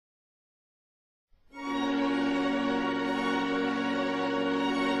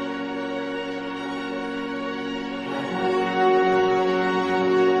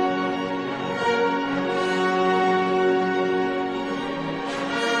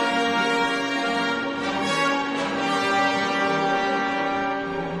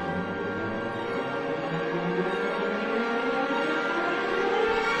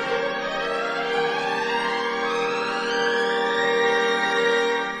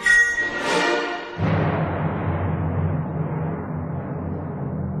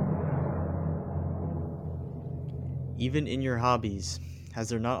Even in your hobbies, has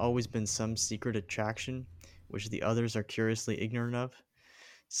there not always been some secret attraction which the others are curiously ignorant of?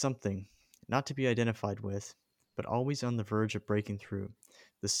 Something, not to be identified with, but always on the verge of breaking through.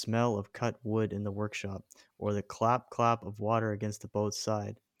 The smell of cut wood in the workshop, or the clap clap of water against the boat's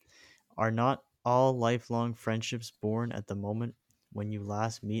side. Are not all lifelong friendships born at the moment when you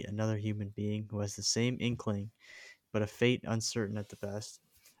last meet another human being who has the same inkling, but a fate uncertain at the best,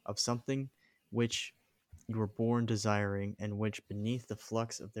 of something which you were born desiring, and which, beneath the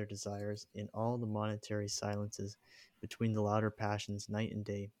flux of their desires, in all the monetary silences between the louder passions, night and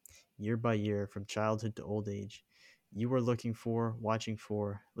day, year by year, from childhood to old age, you were looking for, watching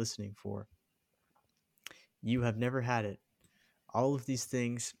for, listening for. You have never had it. All of these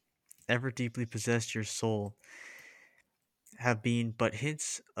things ever deeply possessed your soul have been but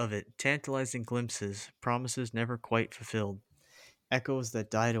hints of it, tantalizing glimpses, promises never quite fulfilled, echoes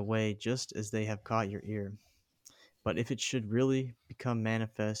that died away just as they have caught your ear. But if it should really become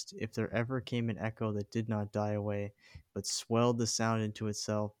manifest, if there ever came an echo that did not die away, but swelled the sound into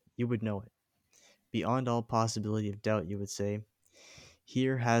itself, you would know it. Beyond all possibility of doubt, you would say,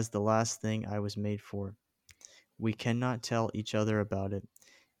 here has the last thing I was made for. We cannot tell each other about it.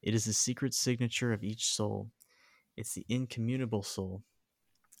 It is the secret signature of each soul. It's the incommunicable soul,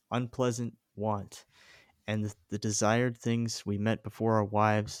 unpleasant want, and the desired things we met before our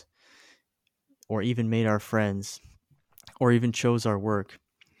wives, or even made our friends, or even chose our work,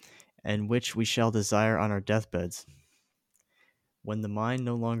 and which we shall desire on our deathbeds. When the mind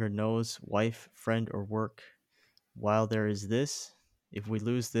no longer knows wife, friend, or work, while there is this, if we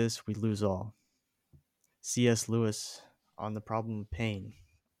lose this, we lose all. C.S. Lewis on the problem of pain.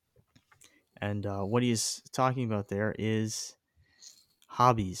 And what he's talking about there is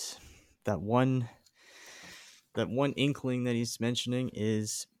hobbies. That one, that one inkling that he's mentioning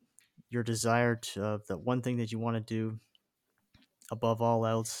is your desire to that one thing that you want to do above all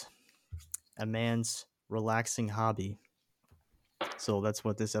else, a man's relaxing hobby. So that's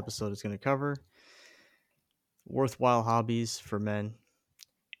what this episode is going to cover. Worthwhile hobbies for men,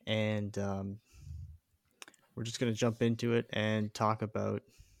 and we're just going to jump into it and talk about.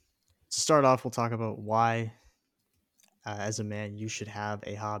 To start off, we'll talk about why, as a man, you should have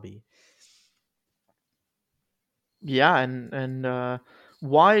a hobby. Yeah, and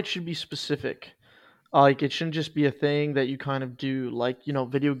why it should be specific. Like it shouldn't just be a thing that you kind of do. Like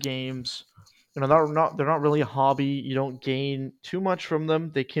video games. They're not really a hobby. You don't gain too much from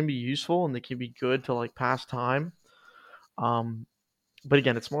them. They can be useful and they can be good to like pass time. Um, but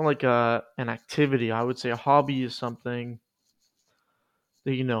again, it's more like an activity. I would say a hobby is something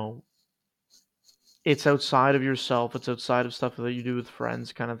that it's outside of yourself. It's outside of stuff that you do with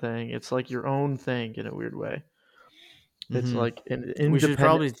friends, kind of thing. It's like your own thing in a weird way. It's Hmm. like an We should independent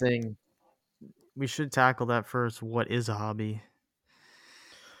probably thing. we should tackle that first. What is a hobby?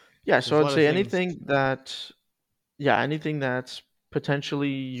 Yeah, There's so a I'd lot of say things. anything that's potentially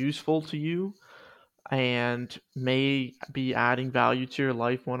useful to you and may be adding value to your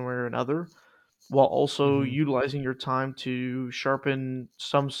life one way or another, while also Hmm. utilizing your time to sharpen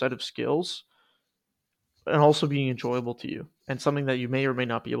some set of skills and also being enjoyable to you and something that you may or may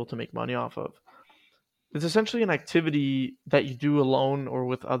not be able to make money off of. It's essentially an activity that you do alone or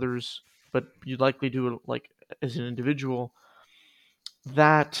with others, but you likely do it like as an individual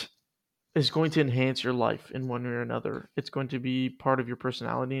that is going to enhance your life in one way or another. It's going to be part of your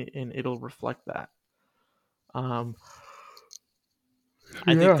personality and it'll reflect that. Um,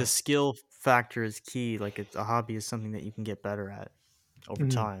 I think yeah. the skill factor is key. Like a hobby is something that you can get better at over Mhm.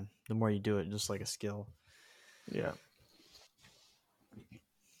 time. The more you do it, just like a skill. Yeah.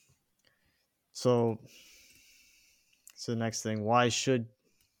 So, so the next thing, why should,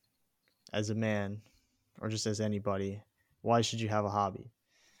 as a man, or just as anybody, why should you have a hobby?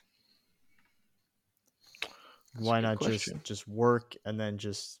 That's a Why good not question. just work and then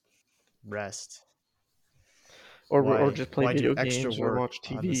just rest? Or just play Why do video extra games or work watch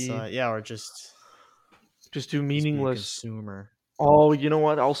on the TV. side? Yeah, or Just do just be a meaningless. consumer. Oh, you know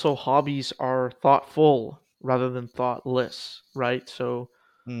what? Also, hobbies are thoughtful rather than thoughtless, right? So,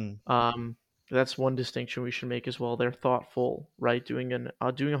 Hmm. um, that's one distinction we should make as well. They're thoughtful, right? Doing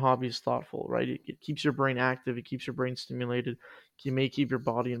a hobby is thoughtful, right? It keeps your brain active. It keeps your brain stimulated. You may keep your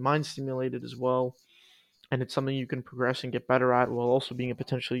body and mind stimulated as well, and it's something you can progress and get better at while also being a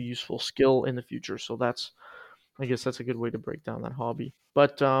potentially useful skill in the future. So I guess that's a good way to break down that hobby.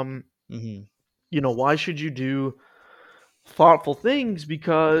 But Hmm. why should you do thoughtful things?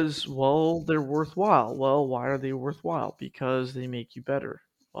 Because, well, they're worthwhile. Well, why are they worthwhile? Because they make you better.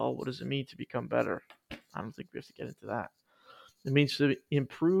 Well, what does it mean to become better? I don't think we have to get into that. It means to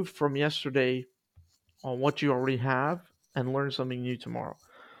improve from yesterday on what you already have and learn something new tomorrow.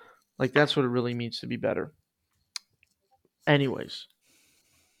 Like that's what it really means to be better. Anyways,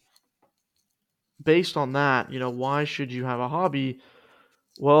 based on that, why should you have a hobby?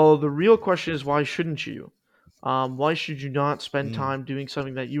 Well, the real question is why shouldn't you? Why should you not spend Mm. time doing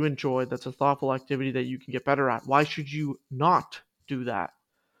something that you enjoy, that's a thoughtful activity that you can get better at? Why should you not do that?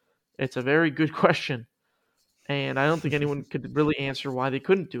 It's a very good question. And I don't think anyone could really answer why they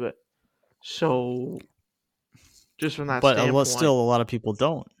couldn't do it. So, just from that But standpoint, still, a lot of people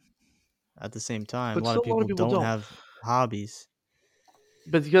don't. At the same time, a but lot still of a lot people of people don't don't. have hobbies.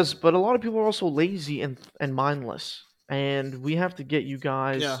 But a lot of people are also lazy and mindless. And we have to get you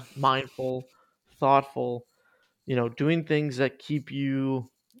Yeah. guys mindful, thoughtful, doing things that keep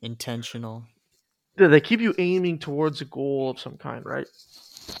you Intentional. aiming towards a goal of some kind, right?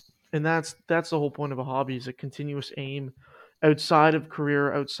 And that's the whole point of a hobby is a continuous aim outside of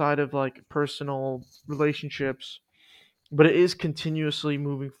career, outside of like personal relationships, but it is continuously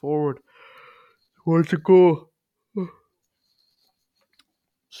moving forward towards a goal.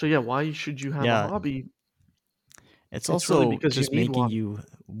 So yeah, why should you have a Yeah, hobby? it's It's really also because you just need making one. you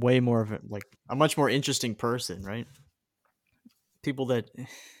way more of a much more interesting person, right? People that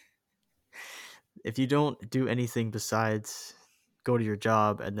if you don't do anything besides go to your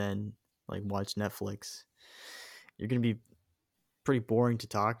job and then like watch Netflix, you're gonna be pretty boring to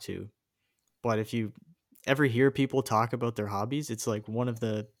talk to. But if you ever hear people talk about their hobbies, it's like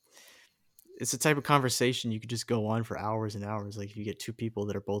it's the type of conversation you could just go on for hours and hours. Like if you get two people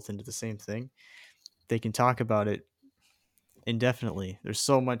that are both into the same thing, they can talk about it indefinitely. There's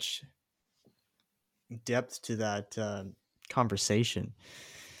so much depth to that conversation,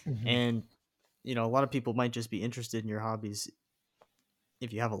 Hmm. and a lot of people might just be interested in your hobbies.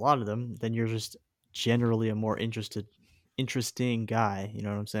 If you have a lot of them, then you're just generally a more interesting guy. You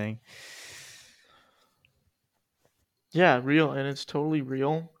know what I'm saying? Yeah, real, and it's totally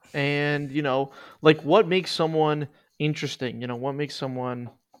real. And like what makes someone interesting? What makes someone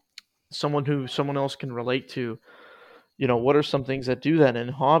who someone else can relate to? What are some things that do that?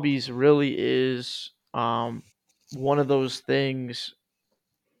 And hobbies really is one of those things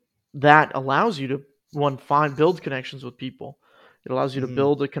that allows you to one find build connections with people. It allows you to Hmm.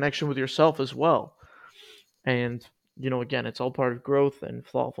 build a connection with yourself as well. And again, it's all part of growth and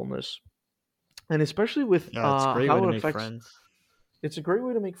thoughtfulness. And especially with Yeah, it's a great way how to it make affects, friends. it's a great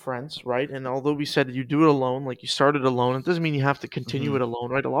way to make friends, right? And although we said you do it alone, like you started alone, it doesn't mean you have to continue Hmm. it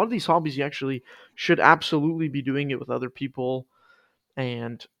alone, right? A lot of these hobbies you actually should absolutely be doing it with other people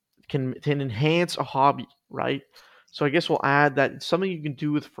and can enhance a hobby, right? So I guess we'll add that it's something you can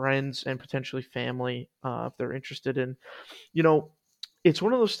do with friends and potentially family if they're interested in. You know, it's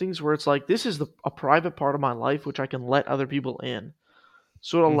one of those things where it's like this is a private part of my life which I can let other people in.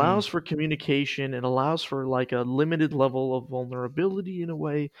 So it Hmm. allows for communication. It allows for like a limited level of vulnerability in a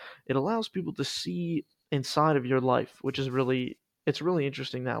way. It allows people to see inside of your life, which is really it's really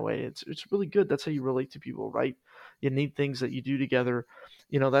interesting that way. It's really good. That's how you relate to people, right? You need things that you do together.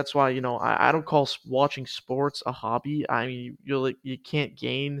 That's why I don't call watching sports a hobby. I mean, you can't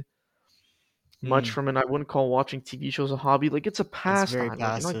gain much Hmm. from it. I wouldn't call watching TV shows a hobby. Like it's a It's very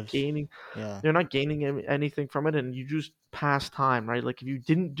pastime, right? passive. Yeah. You're not gaining anything from it, and you just pass time, right? Like if you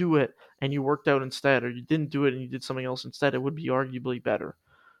didn't do it and you worked out instead, or you didn't do it and you did something else instead, it would be arguably better,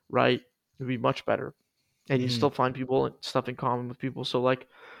 right? It would be much better, and you Hmm. still find people and stuff in common with people. So like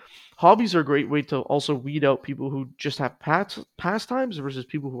hobbies are a great way to also weed out people who just have pastimes versus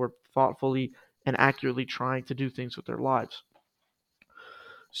people who are thoughtfully and accurately trying to do things with their lives.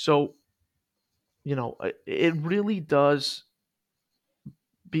 So it really does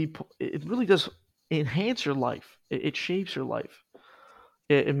it really does enhance your life. It shapes your life.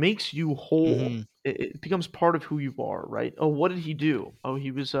 It makes you whole. Hmm. It becomes part of who you are, right? Oh, what did he do? Oh,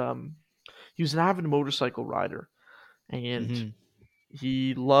 he was an avid motorcycle rider, and Hmm.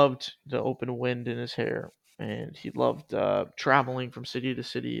 he loved the open wind in his hair, and he loved traveling from city to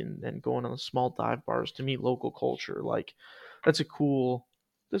city and going on the small dive bars to meet local culture. Like that's a cool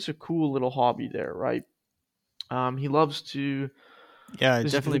that's a cool little hobby there, right? He loves to Yeah, it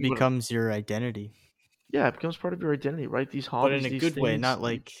This is the definitely thing about becomes your identity, Yeah, it becomes part of your identity, right? These but in hobbies, a these good way. things.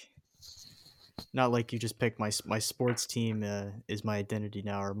 Not like you just pick my sports team is my identity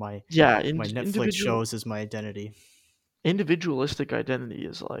now, or Yeah, my Netflix shows is my identity. individualistic identity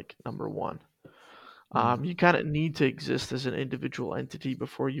is like number one. Hmm. You kind of need to exist as an individual entity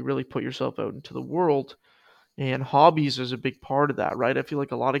before you really put yourself out into the world. And hobbies is a big part of that, right? I feel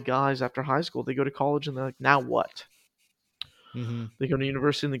like a lot of guys after high school, they go to college and they're like, now what? Mm-hmm. They go to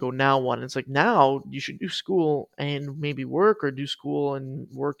university and they go now one. And it's like now you should do school and maybe work, or do school and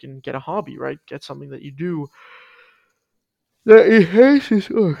work and get a hobby, right? Get something that you do that enhances.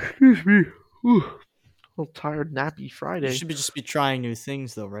 Oh, excuse me. Ooh, a little tired, nappy You Friday. should just be trying new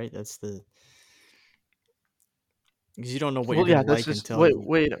things, though, right? That's the because you don't know what you're Well, gonna yeah, that's like just until you.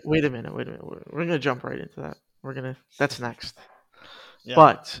 wait a minute, wait a minute. We're gonna jump right into that. That's next. Yeah.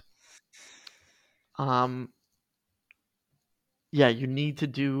 But um, yeah, you need to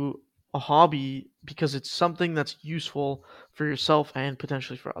do a hobby because it's something that's useful for yourself and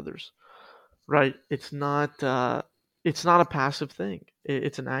potentially for others, right? It's not a passive thing.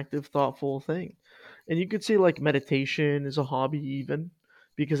 It's an active, thoughtful thing. And you could say like meditation is a hobby even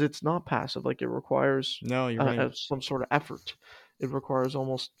because it's not passive. Like it requires No, you're right. some sort of effort. It requires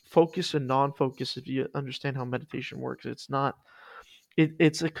almost focus and non-focus. If you understand how meditation works, it's not.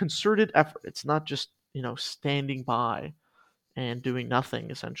 It's a concerted effort. It's not just standing by and doing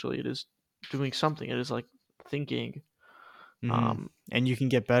nothing. Essentially, it is doing something. It is like thinking. Mm-hmm. Um, And you can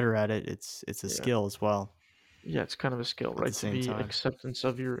get better at it. It's a yeah, skill as well yeah, it's kind of a skill, at the right? To same be time. acceptance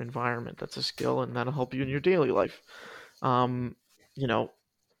of your environment. That's a skill, and that'll help you in your daily life. Um, you know,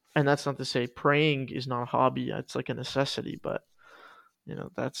 and that's not to say praying is not a hobby. It's like a necessity, but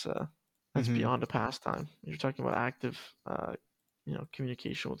that's Mm-hmm. beyond a pastime. You're talking about active,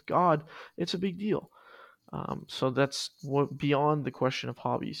 communication with God. It's a big deal. So that's what beyond the question of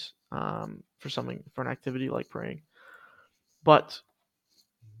hobbies for an activity like praying. But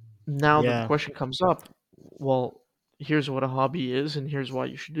now that the Yeah. question comes up, well, here's what a hobby is, and here's why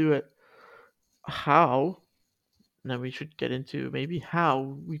you should do it. How? Now we should get into maybe how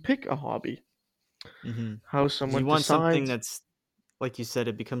we pick a hobby, Mm-hmm. how Because you someone want something decides. that's like you said,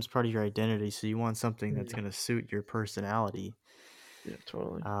 it becomes part of your identity. So you want something that's Mm, gonna suit your personality. yeah,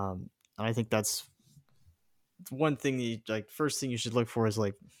 totally. And I think that's one thing that like first thing you should look for is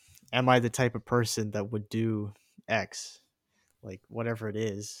like, am I the type of person that would do X, like whatever it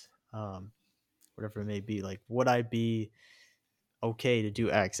is, whatever it may be. Like, would I be okay to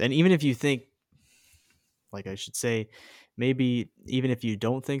do X? And even if you think, like I should say, maybe even if you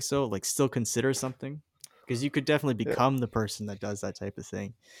don't think so, like still consider something because you could definitely Yeah. become the person that does that type of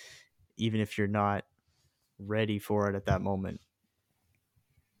thing, even if you're not ready for it at that moment.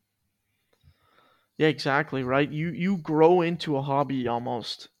 Yeah, exactly, right? You grow into a hobby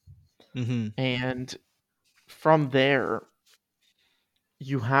almost, Mm-hmm. and from there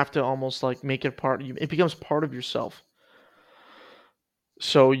you have to almost like make it part it becomes part of yourself.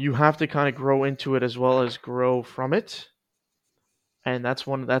 So you have to kind of grow into it as well as grow from it. And that's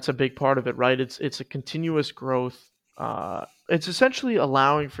a big part of it, right? It's a continuous growth. It's essentially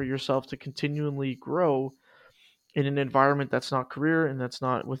allowing for yourself to continually grow in an environment that's not career and that's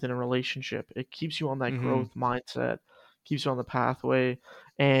not within a relationship. It keeps you on that Mm-hmm. growth mindset, keeps you on the pathway,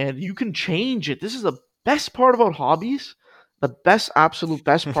 and you can change it. This is the best part about hobbies. The best, absolute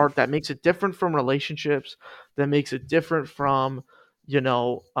best part that makes it different from relationships, that makes it different from,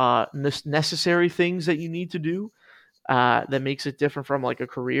 necessary things that you need to do, that makes it different from like a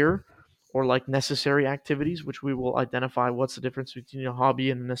career or like necessary activities, which we will identify what's the difference between a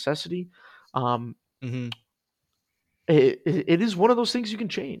hobby and a necessity. Um, Mm-hmm. it is one of those things you can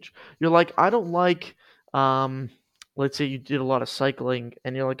change. You're like, I don't like, um, let's say you did a lot of cycling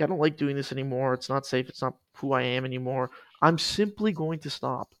and you're like, I don't like doing this anymore. It's not safe. It's not who I am anymore. I'm simply going to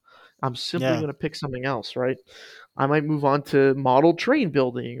stop. I'm simply Yeah. going to pick something else, right? I might move on to model train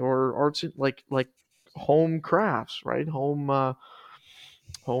building or arts, like home crafts, right? Home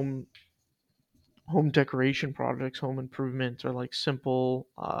home decoration projects, home improvement, or like simple,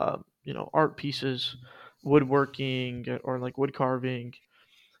 art pieces, woodworking, or like wood carving.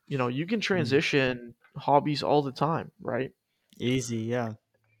 You can Mm. transition hobbies all the time, right? Easy. Yeah.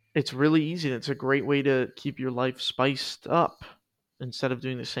 It's really easy. And it's a great way to keep your life spiced up instead of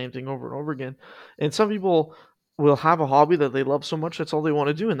doing the same thing over and over again. And some people will have a hobby that they love so much that's all they want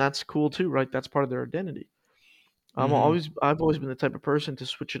to do, and that's cool too, right? That's part of their identity. Mm-hmm. I've always been the type of person to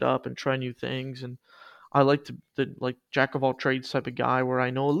switch it up and try new things, and I like to the like jack of all trades type of guy where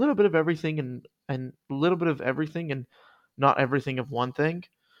I know a little bit of everything and a little bit of everything and not everything of one thing.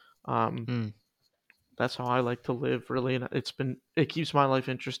 Um, Mm. that's how I like to live, really, and it keeps my life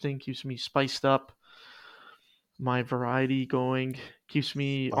interesting, keeps me spiced up, my variety going, keeps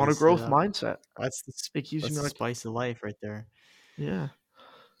me on a Spice it growth up. mindset. It keeps That's me the like spice of life right there. yeah,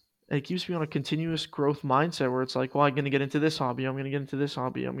 it keeps me on a continuous growth mindset where it's like, well, I'm gonna get into this hobby, I'm gonna get into this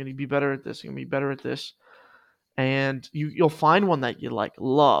hobby, I'm gonna be better at this, I'm gonna be better at this, and you'll find one that you like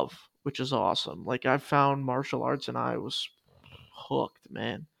love, which is awesome. Like I found martial arts and I was hooked,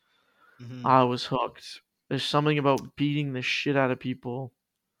 man. Mm-hmm. I was hooked. There's something about beating the shit out of people.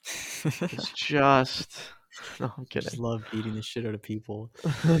 It's just no, I'm I just kidding. love beating the shit out of people.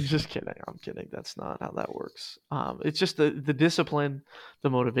 Just kidding. I'm kidding. That's not how that works. It's just the discipline, the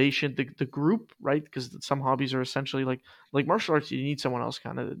motivation, the group, right? Because some hobbies are essentially like martial arts. You need someone else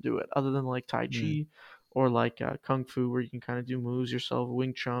kind of to do it, other than like Tai Mm. Chi or like Kung Fu, where you can kind of do moves yourself.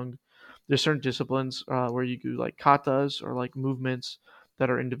 Wing Chun. There's certain disciplines where you do like katas or like movements that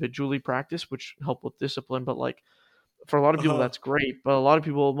are individually practiced, which help with discipline. But like for a lot of people, Uh-huh. that's great. But a lot of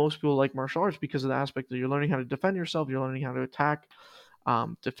people, most people like martial arts because of the aspect that you're learning how to defend yourself, you're learning how to attack,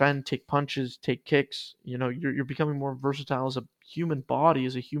 defend, take punches, take kicks. You're becoming more versatile as a human body,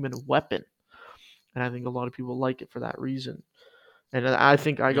 as a human weapon. And I think a lot of people like it for that reason. And I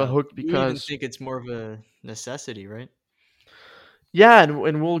think I got Yeah. hooked You would even because, think it's more of a necessity, right? yeah,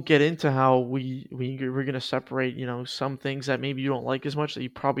 and we'll get into how we're gonna separate, some things that maybe you don't like as much that you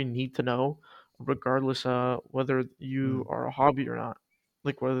probably need to know, regardless whether you Mm. are a hobby or not,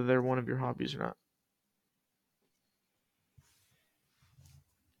 like whether they're one of your hobbies or not.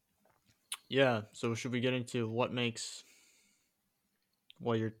 Yeah. So should we get into what makes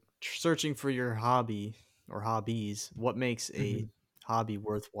while you're searching for your hobby or hobbies, what makes a Hmm. hobby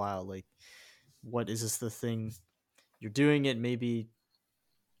worthwhile? Like, what is this the thing you're doing it? Maybe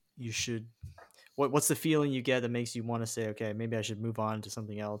you should. What's the feeling you get that makes you want to say, okay, maybe I should move on to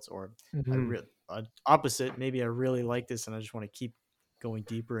something else, or Hmm. opposite, maybe I really like this and I just want to keep going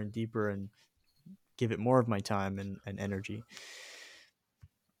deeper and deeper and give it more of my time and energy.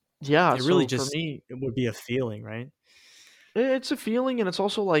 Yeah, It really so for just me, it would be a feeling, right? it's a feeling, and it's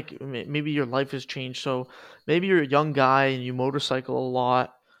also like maybe your life has changed. So maybe you're a young guy and you motorcycle a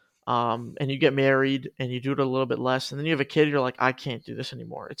lot, and you get married and you do it a little bit less, and then you have a kid. You're like, I can't do this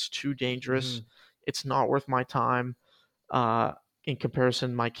anymore. It's too dangerous. Hmm. It's not worth my time. Uh, in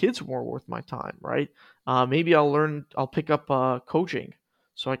comparison, my kids are more worth my time, right? Maybe I'll pick up coaching,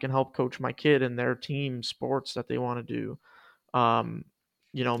 so I can help coach my kid in their team sports that they want to do. um,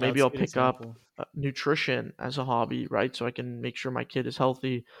 Yeah, maybe that's a I'll good pick up example. nutrition as a hobby, right? So I can make sure my kid is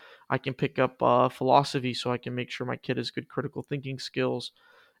healthy. I can pick up philosophy, so I can make sure my kid has good critical thinking skills.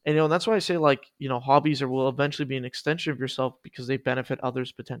 And that's why I say like hobbies will eventually be an extension of yourself because they benefit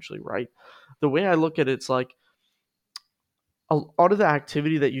others potentially, right? The way I look at it, it's like a lot of the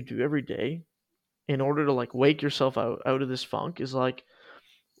activity that you do every day in order to like wake yourself out of this funk is like,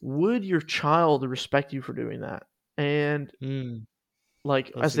 would your child respect you for doing that? And Mm,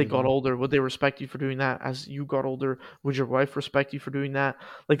 like that's as a they good got one. older, would they respect you for doing that? As you got older, would your wife respect you for doing that?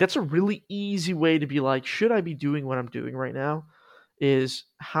 Like that's a really easy way to be like, should I be doing what I'm doing right now? Is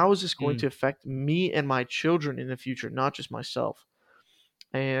how is this going Mm, to affect me and my children in the future, not just myself?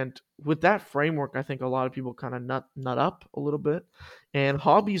 And with that framework, I think a lot of people kind of nut up a little bit. And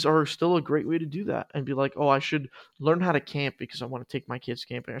hobbies are still a great way to do that and be like, oh, I should learn how to camp because I want to take my kids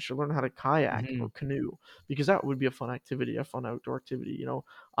camping. I should learn how to kayak or hmm. canoe because that would be a fun activity, a fun outdoor activity.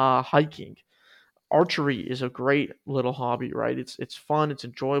 Hiking, archery is a great little hobby, right? It's fun, it's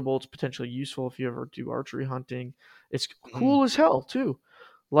enjoyable, it's potentially useful if you ever do archery hunting. It's Hmm. cool as hell too.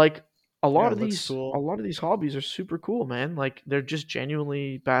 Like a Yeah, lot it of looks these a cool. lot of these hobbies are super cool, man. Like they're just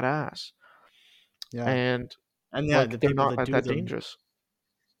genuinely badass Yeah, and and yeah, like they're not that dangerous.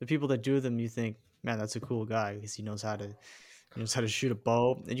 the people that do them, you think, man, that's a cool guy because he knows how to shoot a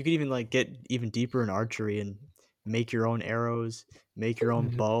bow, and you can even like get even deeper in archery and make your own arrows, make your own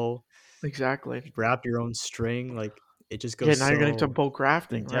Mhm. bow, Exactly. wrap your own string. Like it just Yeah, goes now you're getting to so bow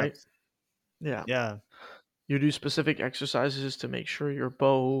in crafting, right? depth. Yeah. Yeah. You do specific exercises to make sure your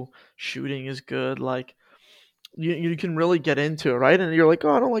bow shooting is good. Like you can really get into it, right? And you're like,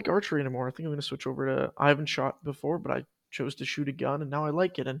 oh, I don't like archery anymore. I think I'm going to switch over to. I haven't shot before, but I chose to shoot a gun, and now I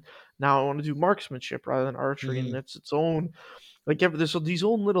like it. And now I want to do marksmanship rather than archery, and Hmm. it's its own there's these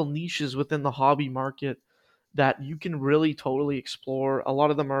own little niches within the hobby market that you can really totally explore. A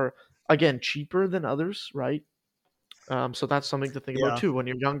lot of them are again cheaper than others, right? So that's something to think about Yeah. too. When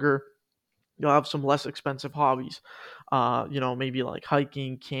you're younger, you'll have some less expensive hobbies. Maybe like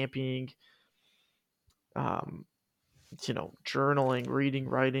hiking, camping, um, journaling, reading,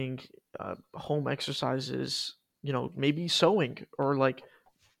 writing, home exercises, maybe sewing or like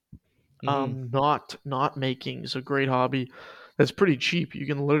Hmm. knot making is a great hobby. That's pretty cheap. You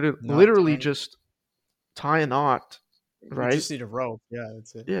can Not literally tying. just tie a knot, You right? just need a rope. Yeah,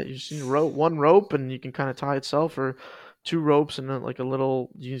 that's it. Yeah, you just need one rope and you can kind of tie itself or two ropes and then like a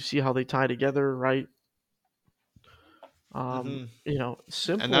little you see how they tie together, right? Hmm.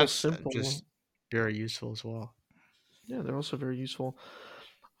 And Simple, that's simple. just very useful as well. Yeah, they're also very useful.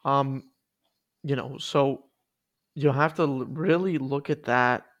 Um, so you'll have to really look at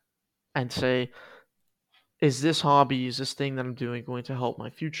that and say, is this hobby, is this thing that I'm doing going to help my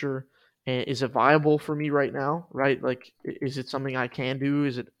future? And is it viable for me right now? Right? Like, is it something I can do?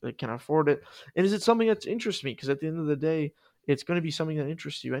 Is it, like, can I afford it? And is it something that interests me? Because at the end of the day, it's going to be something that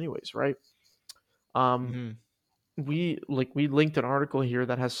interests you anyways, right? Um, Hmm. we linked an article here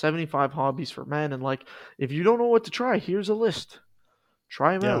that has 75 hobbies for men, and like, if you don't know what to try, here's a list.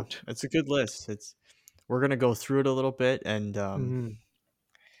 Try them Yeah, out. it's a good list. It's We're gonna go through it a little bit and Hmm.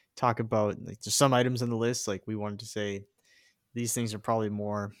 talk about like just some items on the list. Like we wanted to say these things are probably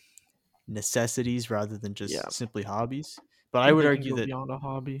more necessities rather than Yeah, just simply hobbies. But I I think would they can argue go that beyond a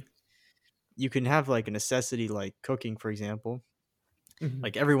hobby. you can have like a necessity like cooking, for example. Hmm.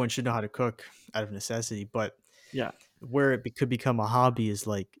 Like everyone should know how to cook out of necessity, but Yeah. where could become a hobby is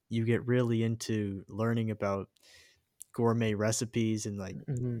like you get really into learning about gourmet recipes and like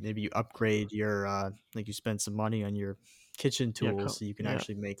Hmm. maybe you upgrade your like you spend some money on your kitchen Yeah. tools so you can Yeah.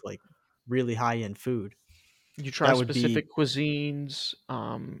 actually make like really high end food. You try That would be specific cuisines.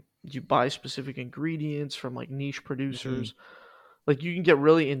 You buy specific ingredients from like niche mhm. producers. Like, you can get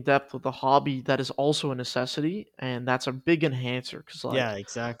really in depth with a hobby that is also a necessity, and that's a big enhancer because Yeah, like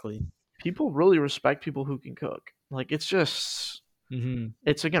exactly. people really respect people who can cook. Like, Mhm.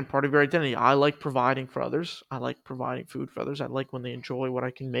 it's again part of your identity. I like providing for others. I like providing food for others. I like when they enjoy what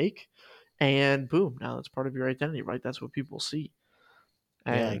I can make, and boom, now that's part of your identity, right? That's what people see, Yeah,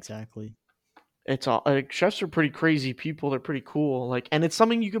 and exactly. it's all like, chefs are pretty crazy people. They're pretty cool. Like, and it's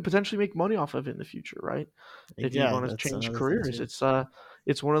something you could potentially make money off of in the future, right? If you Yeah, want to that's change another thing careers, too.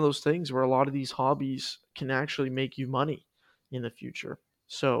 it's one of those things where a lot of these hobbies can actually make you money in the future.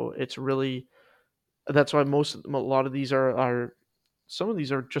 So it's really, that's why a lot of these are some of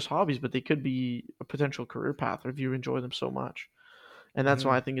these are just hobbies, but they could be a potential career path if you enjoy them so much. And that's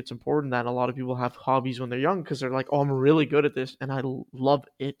why I Mhm. think it's important that a lot of people have hobbies when they're young, because they're like, oh, I'm really good at this and love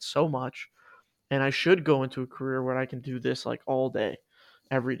it so much, and I should go into a career where I can do this like all day,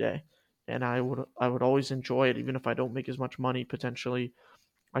 every day. And I would always enjoy it, even if I don't make as much money. Potentially,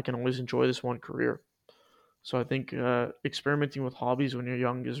 I can always enjoy this one career. So I think experimenting with hobbies when you're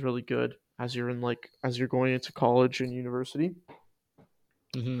young is really good as you're going into college and university,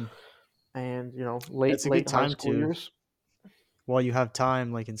 Mhm. and It's a late good high time school to years. while you have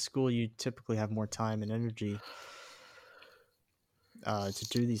time like in school you typically have more time and energy to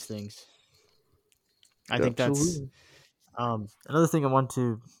do these things. I think that's Absolutely. another thing I want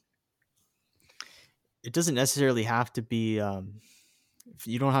to it doesn't necessarily have to be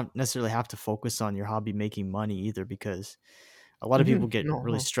you don't have necessarily have to focus on your hobby making money either because a lot of people get No, really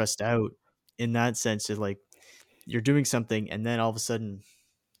no. stressed out in that sense of like you're doing something and then all of a sudden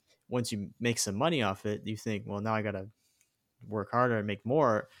once you make some money off it you think well now I gotta work harder and make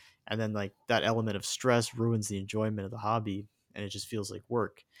more and then like that element of stress ruins the enjoyment of the hobby and it just feels like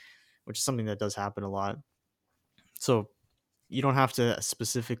work which is something that does happen a lot so you don't have to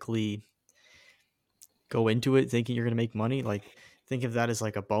specifically go into it thinking you're going to make money like think of that as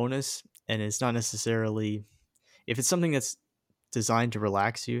like a bonus and it's not necessarily if it's something that's designed to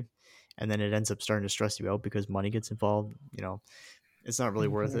relax you and then it ends up starting to stress you out because money gets involved it's not really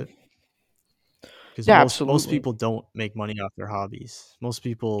worth Mhm. it because Yeah, most absolutely. people don't make money off their hobbies. Most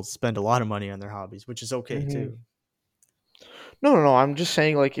people spend a lot of money on their hobbies, which is okay Hmm. too. No, no, no. I'm just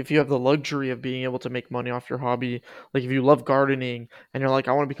saying, like, if you have the luxury of being able to make money off your hobby, like if you love gardening and you're like,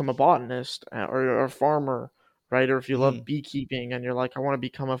 I want to become a botanist or a farmer, right? Or if you love Hmm. beekeeping and you're like, I want to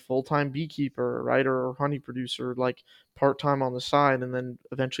become a full-time beekeeper, right? Or a honey producer, like part-time on the side, and then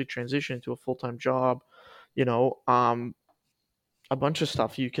eventually transition into a full-time job, you know, a bunch of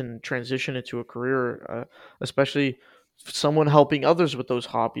stuff you can transition into a career, especially someone helping others with those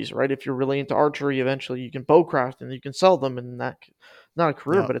hobbies, right? If you're really into archery, eventually you can bowcraft and you can sell them, and not a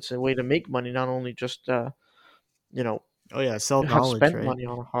career, Yeah. but it's a way to make money, not only just you know Oh yeah, self have knowledge, spent right? money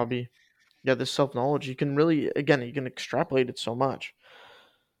on a hobby. Yeah, this self knowledge you can really, again, you can extrapolate it so much.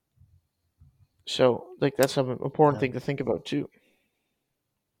 So like that's an important Yeah, thing to think about too.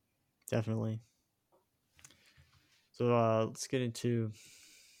 definitely. So let's get into.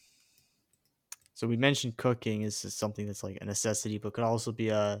 So we mentioned cooking is something that's like a necessity, but could also be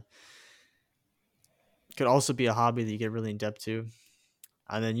a hobby that you get really in depth to.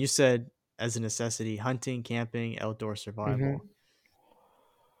 And then you said as a necessity, hunting, camping, outdoor survival. Hmm.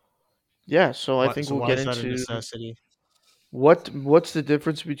 Yeah, so I What? think So we'll why get is that a into necessity? what's the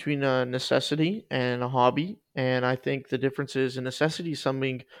difference between a necessity and a hobby? And I think the difference is a necessity is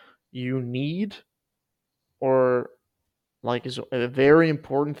something you need, or like is a very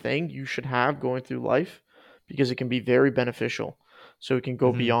important thing you should have going through life, because it can be very beneficial. So it can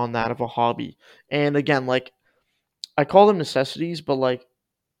go Hmm. beyond that of a hobby. And again, like, I call them necessities, but like,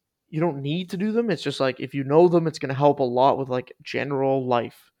 you don't need to do them. It's just like if you know them, it's going to help a lot with like general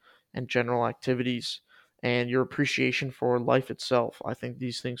life and general activities and your appreciation for life itself. I think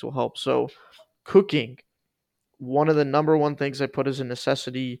these things will help. So, cooking, one of the number one things I put as a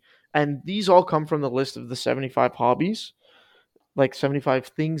necessity, and these all come from the list of the 75 hobbies, like 75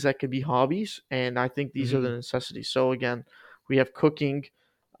 things that could be hobbies. And I think these are the Hmm. necessities. So, again, we have cooking.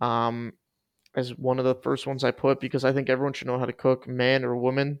 Um, as one of the first ones I put because I think everyone should know how to cook, man or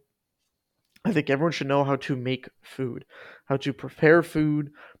woman. I think everyone should know how to make food, how to prepare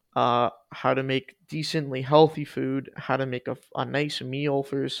food, how to make decently healthy food, how to make a nice meal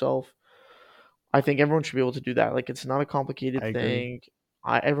for yourself. I think everyone should be able to do that. Like, it's not a complicated I agree. thing.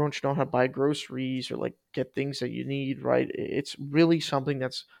 Everyone should know how to buy groceries or like get things that you need, right? It's really something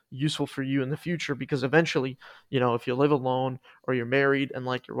that's useful for you in the future because eventually, if you live alone or you're married and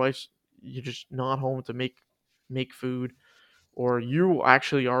like your wife's, you're just not home to make food, or you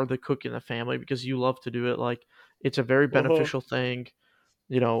actually are the cook in the family because you love to do it, like it's a very Uh-huh. beneficial thing,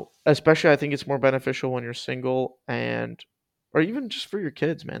 especially I think it's more beneficial when you're single and or even just for your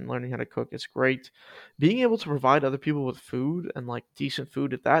kids, man, learning how to cook. It's great. Being able to provide other people with food and like decent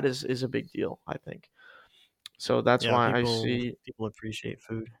food at that is a big deal, I think. So that's Yeah, why I people see, people appreciate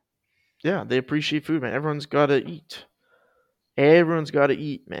food. yeah, they appreciate food, man. Everyone's got to eat. Everyone's got to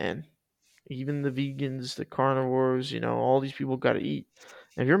eat, man. Even the vegans, the carnivores, all these people got to eat.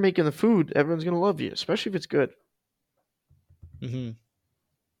 And if you're making the food, everyone's going to love you, especially if it's good. Hmm.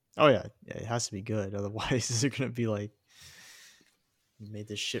 Oh yeah, yeah, it has to be good. Otherwise, they're gonna be like, "You made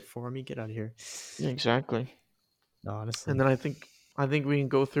this shit for me. Get out of here." Yeah, exactly. No, And honestly. then I think we can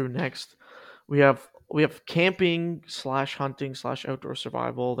go through next. We have camping slash hunting slash outdoor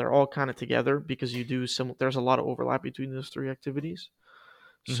survival. They're all kind of together because you do some. There's a lot of overlap between those three activities.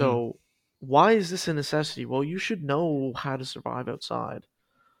 Hmm. So why is this a necessity? Well, you should know how to survive outside.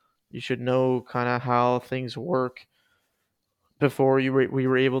 You should know kind of how things work before we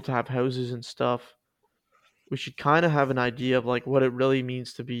were able to have houses and stuff. We should kind of have an idea of like what it really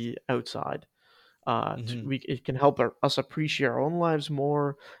means to be outside. Hmm. It can help us appreciate our own lives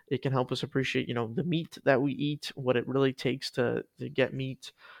more. It can help us appreciate, the meat that we eat, what it really takes to get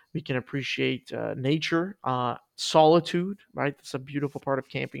meat. We can appreciate nature, solitude, right? That's a beautiful part of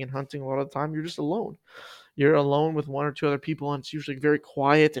camping and hunting. A lot of the time, you're just alone. You're alone with one or two other people, and it's usually very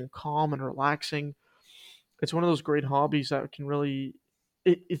quiet and calm and relaxing. It's one of those great hobbies that can really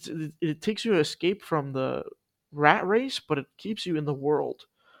it takes you to escape from the rat race, but it keeps you in the world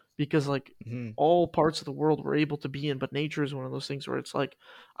because like Hmm. all parts of the world we're able to be in, but nature is one of those things where it's like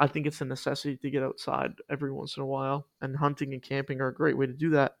I think it's a necessity to get outside every once in a while, and hunting and camping are a great way to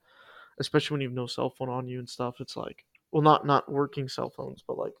do that, especially when you have no cell phone on you and stuff. It's like, well, not working cell phones,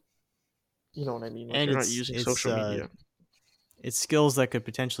 but like, you know what I mean, like And you're not it's using it's social uh media. it's skills that could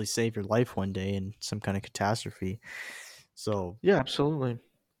potentially save your life one day in some kind of catastrophe. So Yeah, absolutely.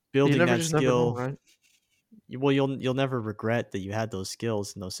 You building never that just never know, skill, right? well, you'll never regret that you had those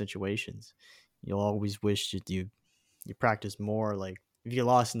skills in those situations. You'll always wish that you practice more. Like if you get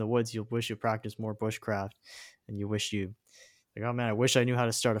lost in the woods, you'll wish you practiced more bushcraft, and you wish you like, oh man, I wish I knew how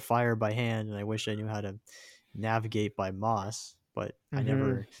to start a fire by hand, and I wish I knew how to navigate by moss, but I Hmm.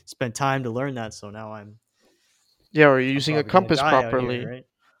 never spent time to learn that. So now Yeah, or you're I'm using a probably gonna compass die out here, properly. right?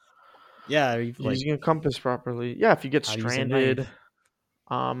 Yeah, or like Using a compass properly. Yeah, if you get how to use a stranded, knife.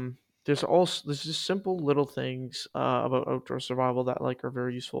 um, there's just simple little things about outdoor survival that like are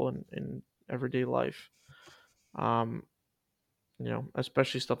very useful in everyday life. Um,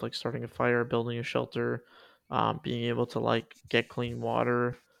 especially stuff like starting a fire, building a shelter, being able to like get clean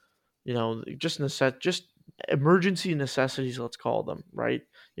water. Just emergency necessities. Let's call them, right.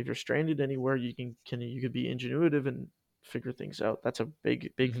 If you're stranded anywhere, you could be ingenuitive and figure things out. That's a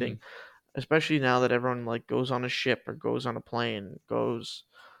big Hmm. thing, especially now that everyone like goes on a ship or goes on a plane, goes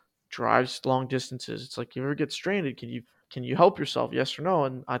drives long distances. It's like you ever get stranded, can you help yourself? Yes or no?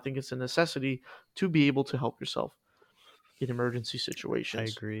 And I think it's a necessity to be able to help yourself in emergency I situations.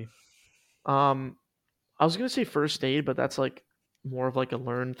 agree. Um, I was gonna say first aid, but that's like more of like a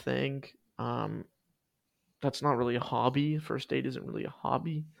learned thing. Um, that's not really a hobby. First aid isn't really a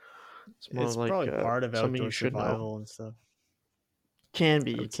hobby. It's more of It's like probably part of something outdoor you should know. survival and stuff. Can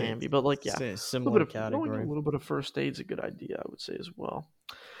be, I it would say can be, it's but like yeah, a a little bit similar of knowing a category. little bit of first aid is a good idea, I would say as well.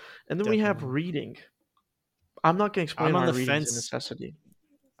 And then we have Definitely. reading. I'm not going to explain I'm on why the reading is a fence. necessity.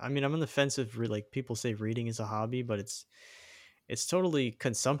 I mean, I'm on the fence of like people say reading is a hobby, but it's totally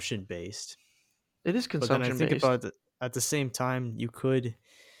consumption based. It is But then I consumption think based. about it, at the same time you could,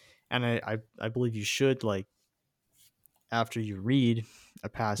 and I believe you should, like after you read a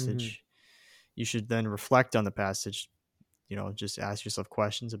Hmm. passage, you should then reflect on the passage. just ask yourself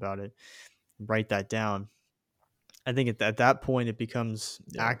questions about it, write that down. I think at that point it becomes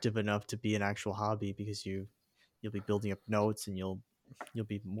Yeah. active enough to be an actual hobby, because you'll be building up notes, and you'll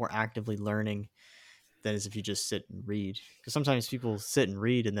be more actively learning than as if you just sit and read. Because sometimes people sit and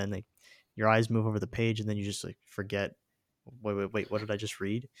read, and then your eyes move over the page, and then you just like forget. Wait, what did I just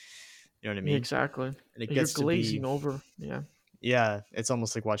read? You know what I Yeah, mean? exactly. And it You're gets to be, glazing over. Yeah. yeah, it's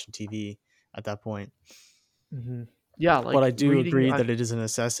almost like watching TV at that point. hmm Yeah, But like I do reading. agree that it is a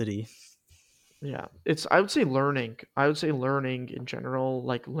necessity. Yeah, it's I would say learning. I would say learning in general,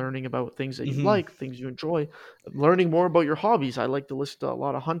 like learning about things that you Hmm. like, things you enjoy, learning more about your hobbies. I like to listen to a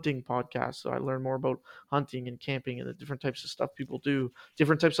lot of hunting podcasts, so I learn more about hunting and camping and the different types of stuff people do,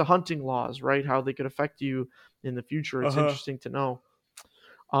 different types of hunting laws, right? How they could affect you in the future. Uh It's huh. interesting to know.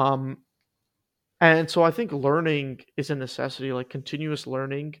 Um, and so I think learning is a necessity, like continuous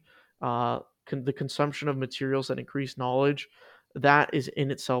learning, the consumption of materials that increase knowledge, that is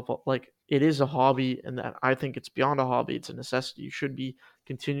in itself like it is a hobby, and that I think it's beyond a hobby. It's a necessity. You should be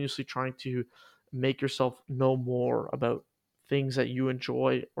continuously trying to make yourself know more about things that you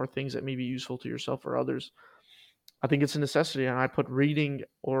enjoy or things that may be useful to yourself or others. I think it's a necessity, and I put reading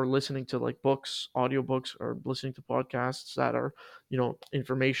or listening to like books, audiobooks, or listening to podcasts that are,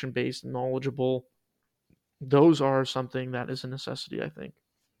 information based and knowledgeable. Those are something that is a necessity, I think.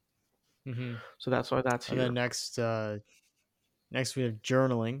 Hmm. So that's why that's And then here. next we have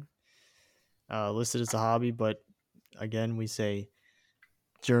journaling, listed as a hobby, but again we say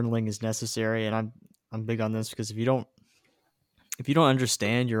journaling is necessary, and I'm big on this, because if you don't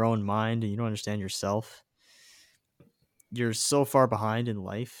understand your own mind and you don't understand yourself, you're so far behind in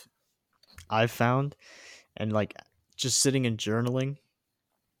life, I've found. And like, just sitting and journaling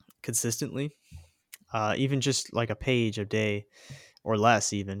consistently, even just like a page a day or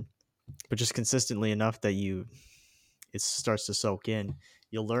less even, but just consistently enough that it starts to soak in,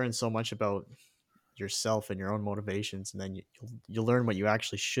 you'll learn so much about yourself and your own motivations, and then you'll learn what you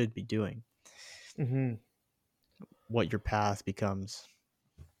actually should be doing, hmm what your path becomes.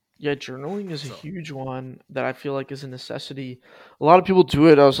 Yeah, journaling is a So, huge one that I feel like is a necessity. A lot of people do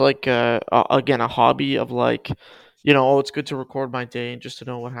it as like again a hobby of like, oh, it's good to record my day and just to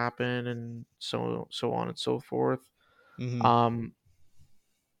know what happened and so on and so forth. hmm, Um,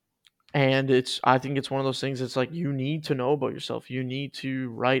 and I think it's one of those things. It's like you need to know about yourself. You need to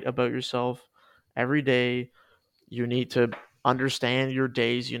write about yourself every day. You need to understand your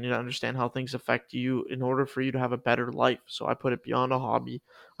days. You need to understand how things affect you in order for you to have a better life. So I put it beyond a hobby.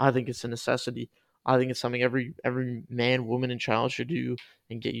 I think it's a necessity. I think it's something every man, woman, and child should do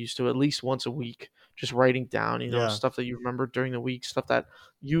and get used to at least once a week. Just writing down, yeah, stuff that you remember during the week, stuff that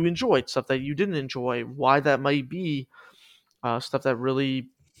you enjoyed, stuff that you didn't enjoy, why that might be, stuff that really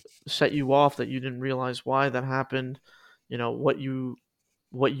set you off that you didn't realize why that happened. What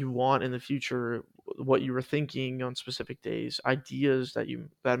you want in the future, what you were thinking on specific days, ideas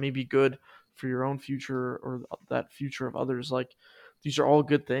that may be good for your own future or that future of others. Like these are all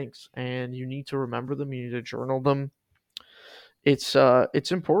good things, and you need to remember them. You need to journal them. It's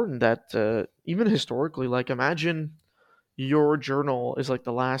important that even historically, like imagine your journal is like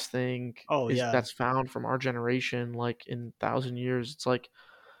the last thing oh is yeah, that's found from our generation, like in 1,000 years. It's like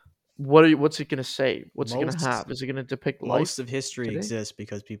what's it gonna say? What's it gonna most have? Is it gonna depict most life of history today? exists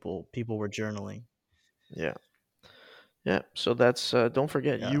because people were journaling. Yeah. Yeah. So that's don't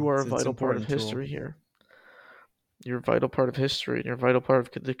forget Yeah, you are a it's an vital part of important tool. history here. You're a vital part of history, and you're a vital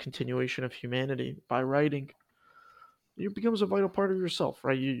part of the continuation of humanity by writing. It becomes a vital part of yourself,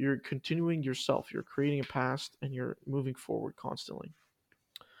 right? You're continuing yourself. You're creating a past, and you're moving forward constantly.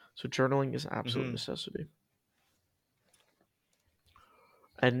 So journaling is an absolute Hmm. necessity.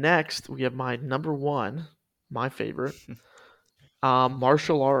 And next, we have my number one, my favorite,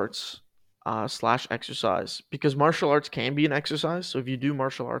 martial arts slash exercise, because martial arts can be an exercise. So if you do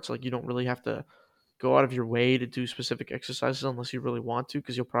martial arts, like you don't really have to go out of your way to do specific exercises unless you really want to,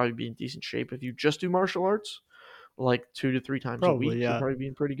 because you'll probably be in decent shape if you just do martial arts like 2 to 3 times a Probably, week. You'll yeah. probably be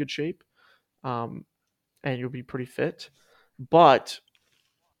in pretty good shape, um, and you'll be pretty fit. But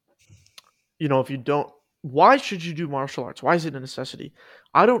if you don't, why should you do martial arts? Why is it a necessity?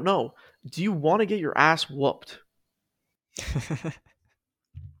 I don't know. Do you want to get your ass whooped?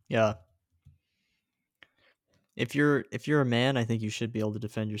 Yeah. If you're a man, I think you should be able to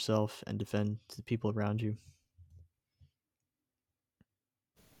defend yourself and defend the people around you.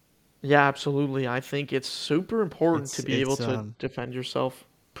 Yeah, absolutely. I think it's super important to It's be able it's to defend yourself,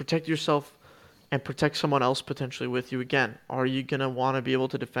 and protect someone else potentially with you. Again, are you going to want to be able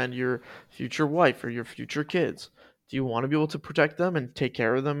to defend your future wife or your future kids? Do you want to be able to protect them and take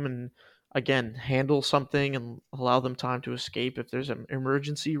care of them and again, handle something and allow them time to escape if there's an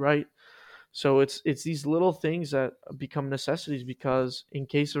emergency, right? So it's these little things that become necessities because in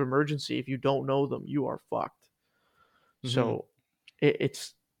case of emergency, if you don't know them, you are fucked. Hmm. So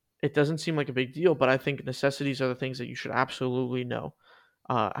it's it doesn't seem like a big deal, but I think necessities are the things that you should absolutely know,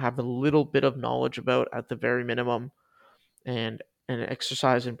 have a little bit of knowledge about at the very minimum, and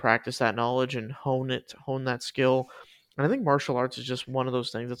exercise and practice that knowledge and hone that skill. And I think martial arts is just one of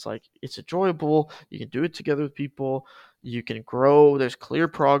those things that's like it's enjoyable. You can do it together with people. You can grow. There's clear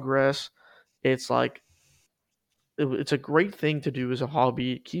progress. It's like it's a great thing to do as a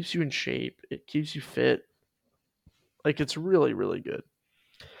hobby. It keeps you in shape. It keeps you fit. Like it's really, really good.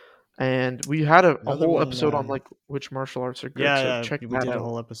 And we had a Another whole one, episode on like which martial arts are good. So yeah, check we that did a out.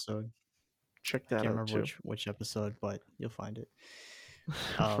 whole episode. Check I that can't out remember too. which episode, but you'll find it.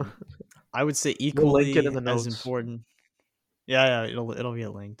 Um, I would say We'll link it in equally the as notes. important. Yeah, yeah, it'll be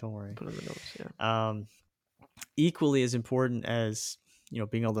a link. Don't worry. Put in the notes. Yeah. Um, Equally as important as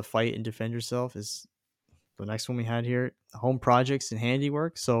being able to fight and defend yourself is the next one we had here: home projects and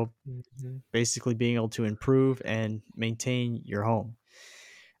handiwork. So Mm-hmm. basically, being able to improve and maintain your home,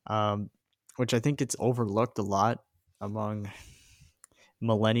 um, which I think it's overlooked a lot among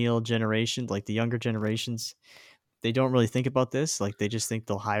millennial generations, like the younger generations. They don't really think about this. Like they just think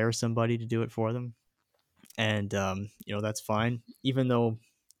they'll hire somebody to do it for them, and that's fine. Even though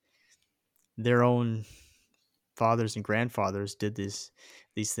their own fathers and grandfathers did these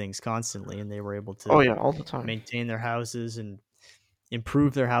things constantly, and they were able Oh to yeah, all the time. maintain their houses and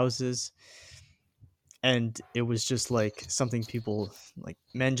improve their houses. And it was just like something people, like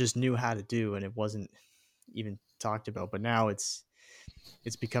men, just knew how to do, and it wasn't even talked about. But now it's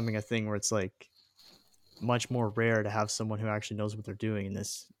becoming a thing where it's like much more rare to have someone who actually knows what they're doing in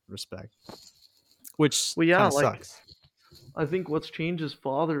this respect, which Well, kind yeah, of like sucks. I think what's changed is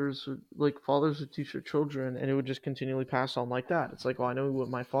fathers would teach their children, and it would just continually pass on like that. It's like, well, I know what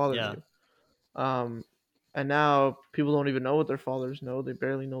my father Yeah. knew, um, and now people don't even know what their fathers know. They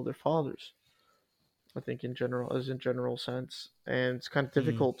barely know their fathers. I think in general, as in general sense, and it's kind of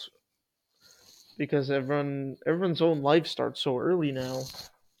Mm, difficult because everyone's own life starts so early now.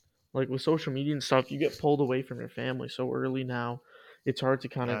 Like with social media and stuff, you get pulled away from your family so early now. It's hard to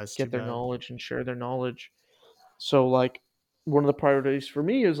kind yeah, of it's too get their bad. knowledge and share their knowledge. So like one of the priorities for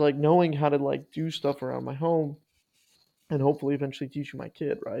me is like knowing how to like do stuff around my home and hopefully eventually teaching my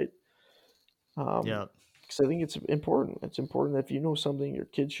kid, right? Um, Yeah. because I think it's important. It's important that if you know something, your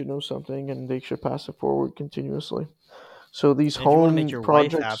kids should know something, and they should pass it forward continuously. So these And if you want to make home your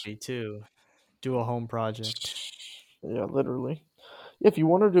wife projects, happy too, do a home project. yeah, literally. If you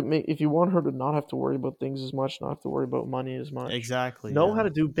want her to make, if you want her to not have to worry about things as much, not have to worry about money as much, Exactly. know how Yeah. to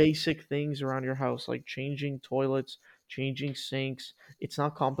do basic things around your house, like changing toilets, changing sinks. It's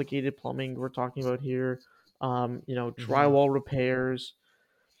not complicated plumbing we're talking about here. Hmm. Drywall repairs.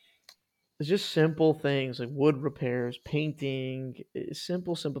 It's just simple things like wood repairs, painting,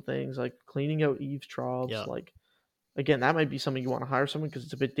 simple things like cleaning out eaves troughs. Yeah. Like again, that might be something you want to hire someone because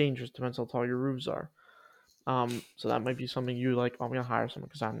it's a bit dangerous. Depends how tall your roofs are. So that might be something you like. Oh, I'm gonna hire someone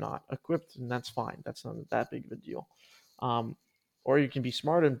because I'm not equipped, and that's fine. That's not that big of a deal. Um, or you can be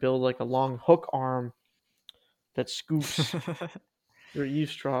smart and build like a long hook arm that scoops your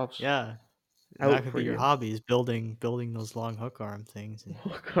eaves troughs Yeah. And that out could for be your you. hobby, is building those long hook arm things.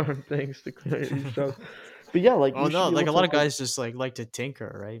 Hook arm things to clear your eaves troughs. But yeah, like Oh you should no, be able like a to lot of like guys just like to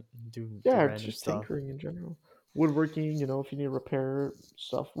tinker, right? Do yeah, it's random just stuff. tinkering in general. Woodworking, if you need to repair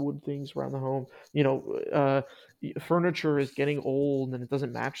stuff, wood things around the home. Furniture is getting old and it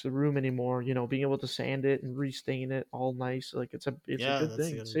doesn't match the room anymore. Being able to sand it and restain it all nice, like it's a Yeah, good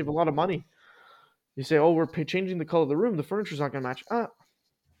that's a thing. good Save a idea. lot of money. You say, oh, we're changing the color of the room. The furniture's not gonna match.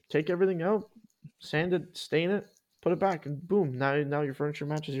 Take everything out, sand it, stain it, put it back, and boom, now your furniture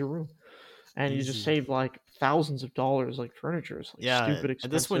matches your room, and you just Easy. save like thousands of dollars. Like furniture is like Yeah, stupid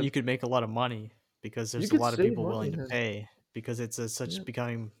and this one expensive. you could make a lot of money because You there's a could lot of save people money, willing to man. pay because it's Yeah. such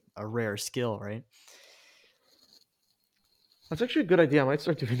becoming a rare skill, right? That's actually a good idea. I might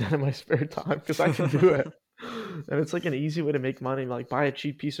start doing that in my spare time because I can do it. And it's like an easy way to make money. Like buy a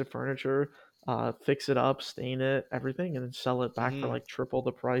cheap piece of furniture, fix it up, stain it, everything, and then sell it back for Hmm. like triple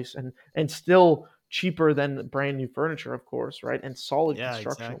the price and still cheaper than brand new furniture, of course, right? And solid Yeah,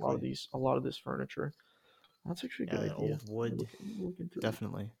 construction. exactly. A lot of this furniture. That's actually a good Yeah, idea. old wood, Look into it.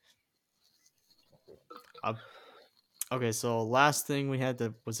 definitely. Uh, okay, so last thing we had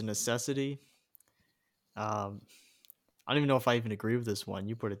that was a necessity. Um, I don't even know if I even agree with this one.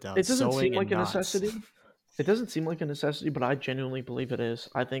 You put it down: It doesn't seem sewing and like a knots. necessity. It doesn't seem like a necessity, but I genuinely believe it is.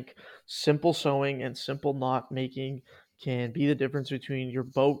 I think simple sewing and simple knot making can be the difference between your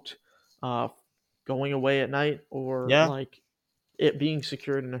boat uh, going away at night, or Yeah. like it being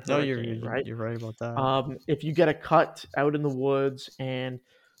secured in a No, you're hurricane, you're right? you're right about that. If you get a cut out in the woods and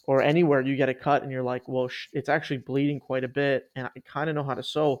or anywhere you get a cut and you're like, well, it's actually bleeding quite a bit, and I kind of know how to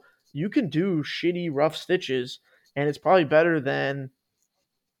sew. You can do shitty rough stitches, and it's probably better than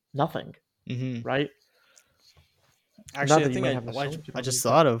nothing, Hmm. right? Not Actually, I that you think might have a I, sewing kit I on you, just but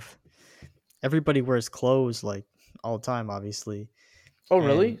thought of everybody wears clothes like all the time, obviously. oh, And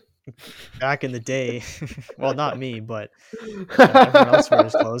really? back in the day, well, not me, but everyone else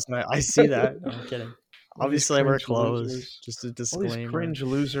wears clothes, and I see that. No, I'm kidding. All these Obviously, I wear cringe clothes. losers. Just a All these disclaimer. cringe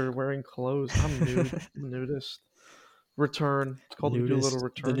loser wearing clothes. I'm nude. I'm a nudist. Return. It's called the Doolittle The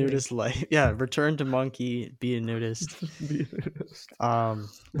Return me. nudist life. Yeah, return to monkey, be a nudist. Be a nudist.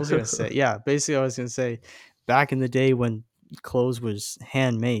 What was I gonna say? Yeah, basically, I was gonna say, back in the day when clothes was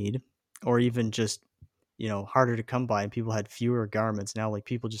handmade, or even just harder to come by, and people had fewer garments. Now, like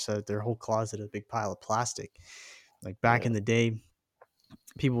people just had their whole closet a big pile of plastic. Like back Yeah. in the day,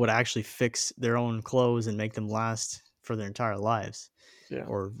 people would actually fix their own clothes and make them last for their entire lives, Yeah.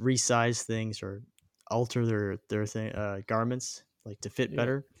 or resize things, or alter their garments like to fit Yeah.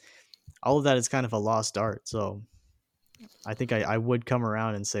 better. All of that is kind of a lost art. So I think I would come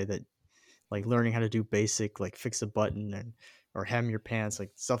around and say that, like, learning how to do basic, like fix a button and or hem your pants,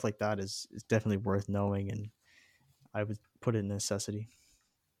 like stuff like that is definitely worth knowing, and I would put it in necessity.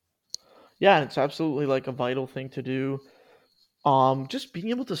 Yeah, and it's absolutely like a vital thing to do. Just being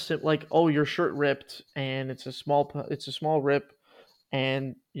able to sit like, oh, your shirt ripped and it's a small rip,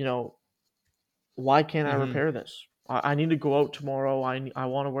 and why can't I Hmm. repair this? I need to go out tomorrow. I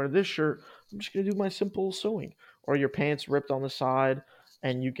want to wear this shirt. I'm just gonna do my simple sewing. Or your pants ripped on the side,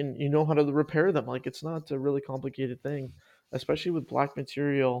 and you know how to repair them. Like it's not a really complicated thing, especially with black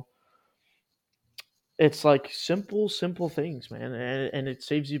material. It's like simple things, man, and it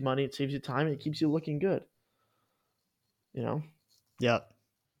saves you money. It saves you time. It keeps you looking good. You know. Yeah.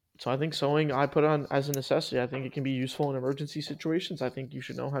 So I think sewing I put on as a necessity. I think it can be useful in emergency situations. I think you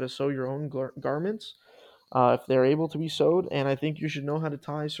should know how to sew your own garments if they're able to be sewed, and I think you should know how to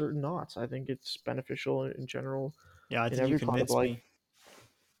tie certain knots. I think it's beneficial in general Yeah, I in think you every part of convinced life. me.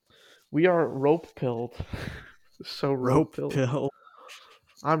 We are rope pilled, so rope Rope pilled. pill.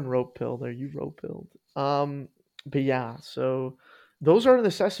 I'm rope pilled. Are you rope pilled? But yeah, so those are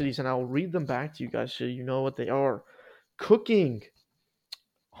necessities, and I'll read them back to you guys so you know what they are. Cooking,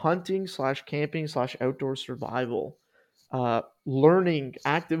 hunting slash camping slash outdoor survival, learning,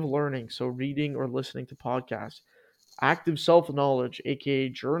 active learning, so reading or listening to podcasts, active self knowledge, aka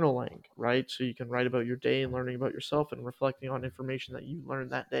journaling, right? So you can write about your day and learning about yourself and reflecting on information that you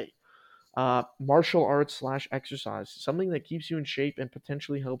learned that day. Martial arts slash exercise, something that keeps you in shape and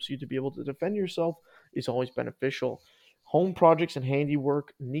potentially helps you to be able to defend yourself, is always beneficial. Home projects and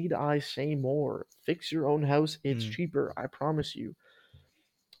handiwork, need I say more? Fix your own house, it's Mm, cheaper, I promise you.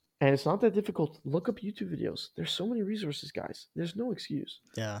 And it's not that difficult. Look up YouTube videos. There's so many resources, guys. There's no excuse.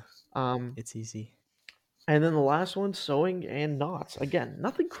 yeah, Um, it's easy. and then the last one, sewing and knots. Again,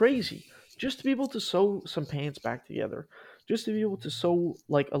 nothing crazy. Just to be able to sew some pants back together. Just to be able to sew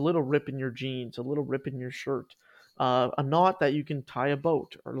like a little rip in your jeans, a little rip in your shirt, a knot that you can tie a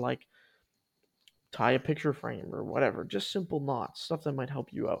boat or like tie a picture frame or whatever. Just simple knots, stuff that might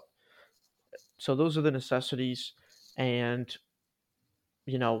help you out. So those are the necessities. And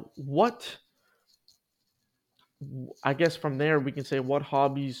what I guess from there we can say what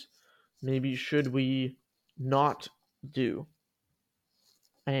hobbies maybe should we not do.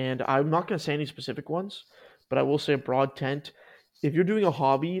 And I'm not going to say any specific ones, but I will say a broad tent. If you're doing a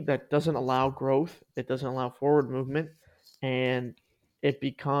hobby that doesn't allow growth, it doesn't allow forward movement, and it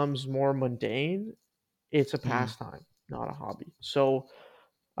becomes more mundane, it's a Mm, pastime, not a hobby. So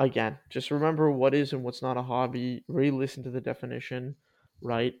again, just remember what is and what's not a hobby. Really listen to the definition,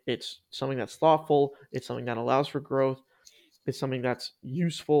 right? It's something that's thoughtful, it's something that allows for growth, it's something that's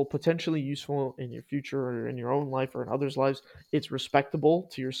useful, potentially useful in your future or in your own life or in others' lives. It's respectable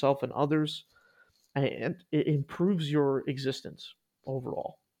to yourself and others, and it improves your existence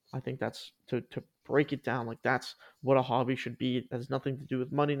overall. I think that's to break it down. Like that's what a hobby should be. It has nothing to do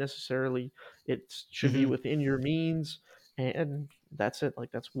with money necessarily. It should be hmm. within your means, and that's it.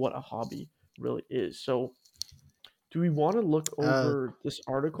 Like that's what a hobby really is. So, do we want to look Uh, over this we're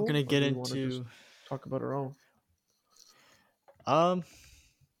article, gonna or get do we want to just into talk about our own? um.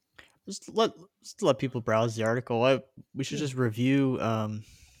 Just let people browse the article. We should Yeah. just review.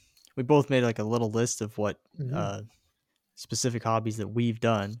 We both made like a little list of what Hmm. uh specific hobbies that we've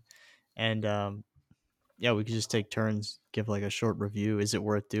done, and yeah, we could just take turns, give like a short review. Is it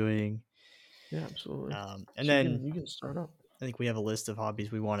worth doing? Yeah, absolutely. And So then you can start up. I think we have a list of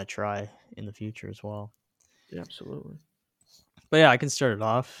hobbies we want to try in the future as well. Yeah, absolutely. But yeah, I can start it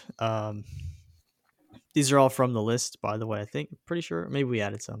off. These are all from the list, by the way. I think, pretty sure, maybe we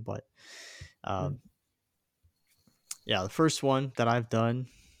added some, but Mm. um, yeah, the first one that I've done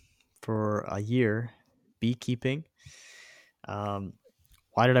for a year, beekeeping. Um,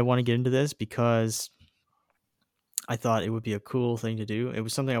 why did I want to get into this? Because I thought it would be a cool thing to do. It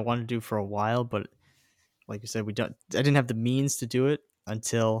was something I wanted to do for a while, but like you said, I didn't have the means to do it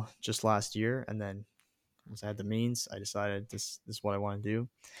until just last year, and then once I had the means, I decided this is what I want to do.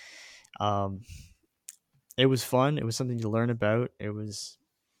 Um, it was fun. It was something to learn about. It was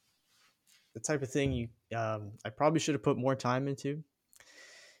the type of thing I probably should have put more time into,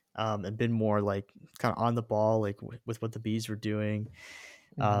 and been more like kind of on the ball, like with what the bees were doing.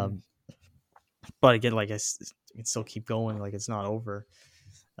 Hmm. Um, but again, like I can still keep going. Like it's not over.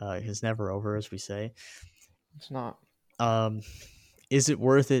 It's never over, as we say. It's not. Um, is it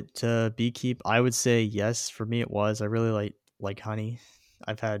worth it to beekeep? I would say yes. For me, it was. I really like honey.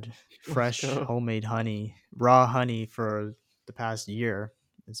 I've had Let's fresh go. homemade honey, raw honey for the past year.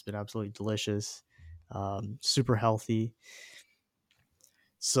 It's been absolutely delicious, super healthy.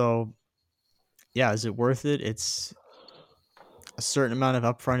 So yeah, is it worth it? It's a certain amount of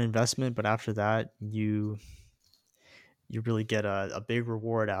upfront investment, but after that, you really get a big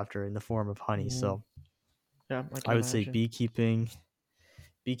reward after in the form of honey. Mm. So Yeah, I can I would say imagine.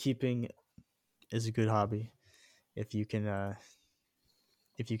 beekeeping is a good hobby if you can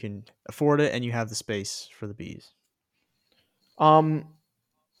afford it and you have the space for the bees. Um,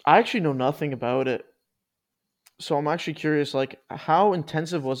 I actually know nothing about it, so I'm actually curious. Like, how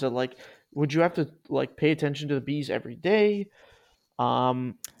intensive was it? Like, would you have to like pay attention to the bees every day?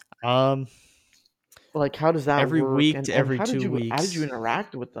 Um, Um, like, how does that every work? week And to every how did two you weeks.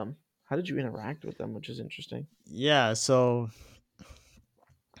 interact with them? How did you interact with them, which is interesting. Yeah, so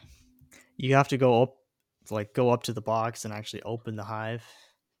you have to go up to the box and actually open the hive.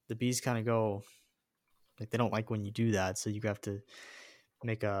 The bees kind of go like they don't like when you do that, so you have to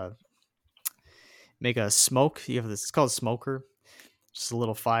make a make a smoke. You have this. It's called a smoker. Just a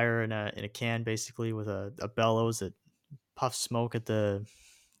little fire in a can, basically, with a bellows that puffs smoke at the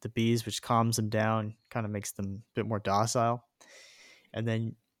bees, which calms them down, kind of makes them a bit more docile. And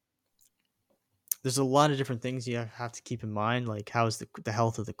then there's a lot of different things you have to keep in mind, like how is the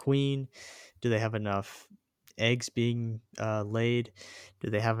health of the queen? Do they have enough eggs being laid? Do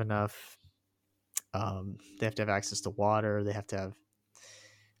they have enough? They have to have access to water. They have to have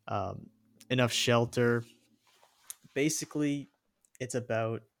um, enough shelter. Basically, it's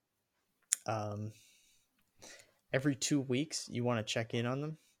about um, every 2 weeks you want to check in on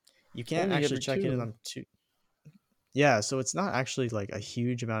them. You can't Only actually every check in on two. them too. Yeah, so it's not actually like a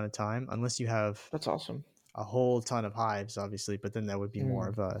huge amount of time unless you have That's awesome. a whole ton of hives, obviously, but then that would be more Mm.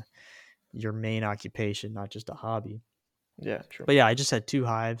 of a your main occupation, not just a hobby. Yeah, true. But yeah, I just had two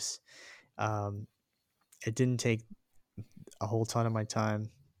hives. Um, it didn't take a whole ton of my time.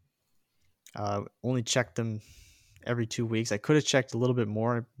 Only checked them every 2 weeks. I could have checked a little bit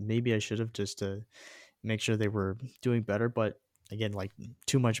more. Maybe I should have, just to make sure they were doing better. But again, like,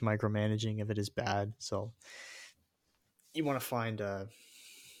 too much micromanaging of it is bad. So you want to find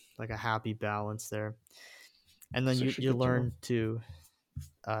like a happy balance there. And then That's you actually you good to know. learn to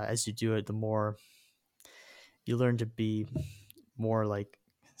as you do it, the more you learn to be more like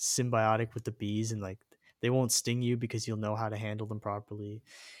symbiotic with the bees, and like they won't sting you because you'll know how to handle them properly,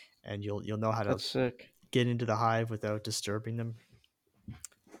 and you'll know how to That's sick. get into the hive without disturbing them.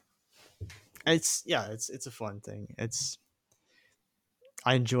 It's yeah, it's a fun thing. It's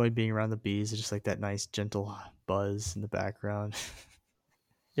I enjoy being around the bees. It's just like that nice gentle buzz in the background.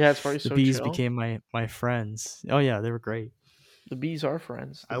 Yeah, it's probably The so bees chill. became my friends. Oh yeah, they were great. The bees are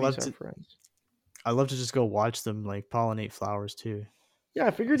friends. The I bees love are to friends. I love to just go watch them like pollinate flowers too. Yeah,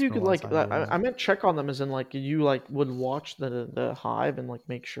 I figured I you spent a could lot of like. time doing I that. meant check on them as in like you like would watch the hive and like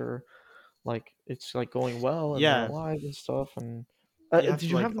make sure like it's like going well and they're Yeah, alive and stuff. And you have did to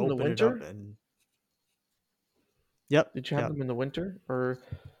you like have them in the open it up winter? and yep, Did you have yep. them in the winter or?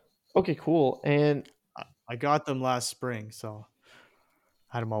 Okay, cool. And I got them last spring, so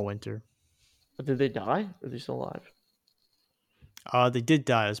I had them all winter. did they die? Or are they still alive? They did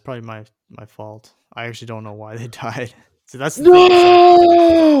die. It was probably my fault. I actually don't know why they died. So that's the thing. It's like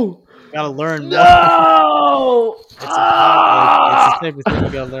No! gotta learn more. No! It's a hot like it's the Ah! type of thing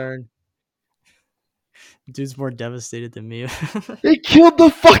you gotta learn. Dude's more devastated than me. They killed the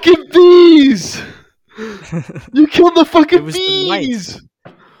fucking bees! You killed the It fucking was the mites. bees!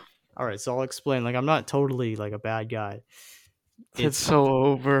 All right, so I'll explain. Like, I'm not totally like a bad guy. It's It's so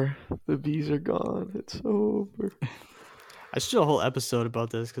over. The bees are gone. It's so over. I should do a whole episode about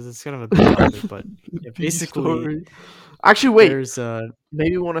this because it's kind of a big topic. But The yeah, bee basically, story. Actually, wait. there's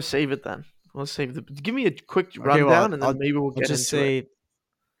Maybe we want to save it then. Let's save the. Give me a quick okay. Well, rundown, and then maybe we'll I'll get just into it. say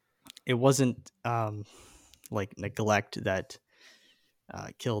it wasn't like neglect that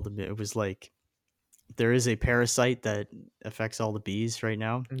killed them. It was like there is a parasite that affects all the bees right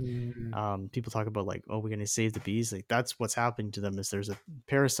now. Mm, People talk about like, oh, we're gonna save the bees. Like that's what's happening to them. Is there's a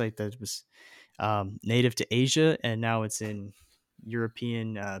parasite that was native to Asia and now it's in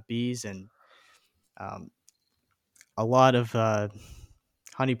European bees, and um, a lot of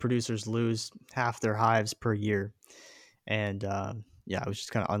honey producers lose half their hives per year. And yeah, I was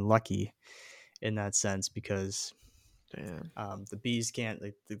just kind of unlucky in that sense because damn. the bees can't.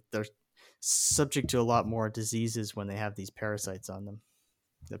 Like, they're subject to a lot more diseases when they have these parasites on them.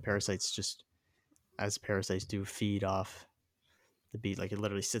 The parasites just, as parasites do, feed off the bee. Like it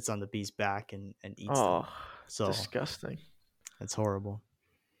literally sits on the bee's back and eats them. Oh, So disgusting. that's horrible.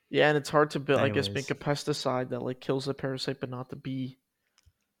 Yeah, and it's hard to build. I guess make Anyways, a pesticide that like kills the parasite, but not the bee.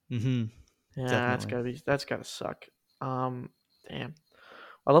 mm-hmm, Yeah, definitely. that's gotta suck. Um, damn.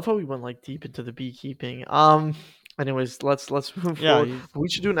 I love how we went like deep into the beekeeping. Anyways, let's move Yeah, forward. We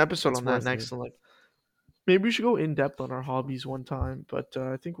should do an episode it's on that worth it. next, and like maybe we should go in depth on our hobbies one time. But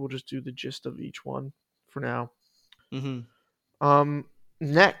I think we'll just do the gist of each one for now. Mm-hmm. Um,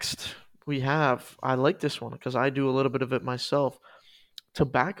 next we have. I like this one because I do a little bit of it myself.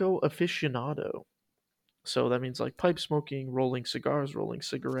 Tobacco aficionado. So that means like pipe smoking, rolling cigars, rolling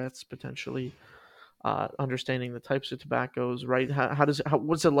cigarettes, potentially. Understanding the types of tobaccos, right?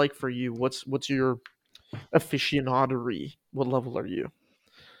 What's it like for you? What's your aficionadory? What level are you?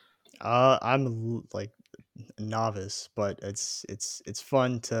 Like a novice, but it's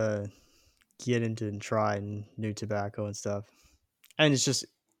fun to get into and try new tobacco and stuff, and it's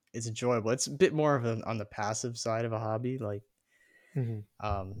enjoyable. It's a bit more of on the passive side of a hobby, like Mhm.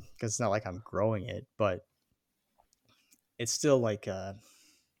 because it's not like I'm growing it, but it's still like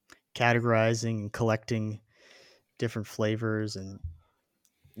categorizing and collecting different flavors, and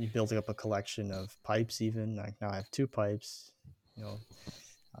you building up a collection of pipes. Even like now, I have two pipes. You know,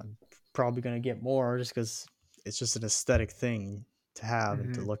 I'm probably gonna get more just because it's just an aesthetic thing to have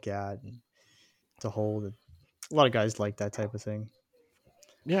and to Mhm. look at and to hold. A lot of guys like that type of thing.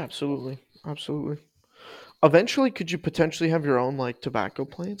 Yeah, absolutely, absolutely. Eventually, could you potentially have your own like tobacco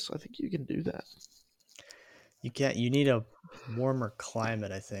plants? I think you can do that. You can't. You need a warmer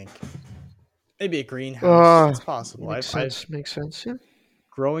climate, I think. Maybe a greenhouse. It's possible. Makes I've sense. Makes sense. Yeah.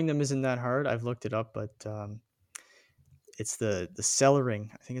 growing them isn't that hard. I've looked it up, but it's the cellaring,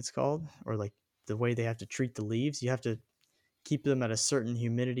 I think it's called, or like the way they have to treat the leaves. You have to keep them at a certain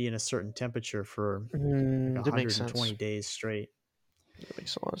humidity and a certain temperature for like That makes sense. 120 days straight. That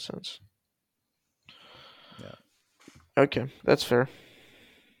makes a lot of sense. Yeah. Okay, that's fair.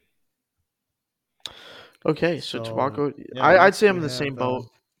 Okay, so So tobacco. yeah, I'd next say I'm we in the same have boat.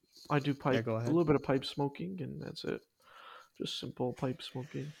 I do yeah, pipe go a ahead. little bit of pipe smoking, and that's it. Just simple pipe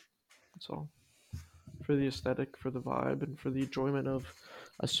smoking. That's all. For the aesthetic, for the vibe, and for the enjoyment of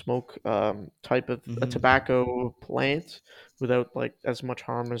a smoke type of a Hmm. tobacco plant without like as much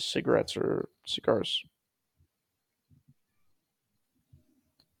harm as cigarettes or cigars.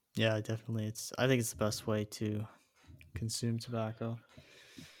 Yeah, definitely. I think it's the best way to consume tobacco.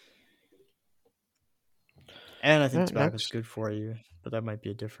 And I think tobacco's Next, good for you, but that might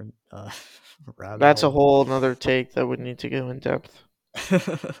be a different rabbit that's a hole. whole nother take that would need to go in depth.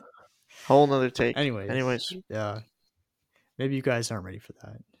 Whole nother take. Anyways, Anyways, yeah, maybe you guys aren't ready for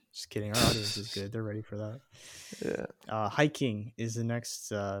that. Just kidding. Our audience is good; they're ready for that. yeah. Hiking is the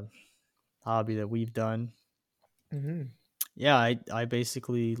next hobby that we've done. Hmm. Yeah, I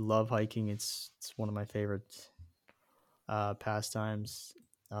basically love hiking. It's one of my favorite pastimes.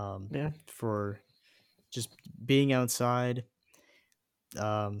 Yeah. For just being outside,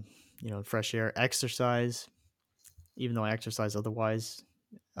 um, fresh air, exercise. Even though I exercise otherwise,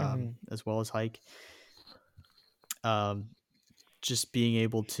 Hmm. as well as hike, um, just being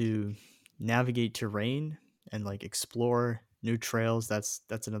able to navigate terrain and like explore new trails. That's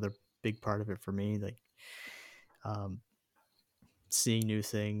another big part of it for me. Like um, seeing new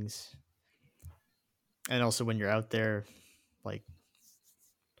things, and also when you're out there, like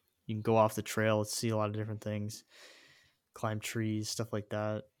you can go off the trail, see a lot of different things, climb trees, stuff like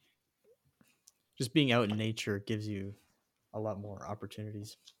that. Just being out in nature gives you a lot more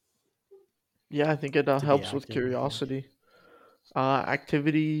opportunities Yeah, I think it to be helps with active, I think. curiosity.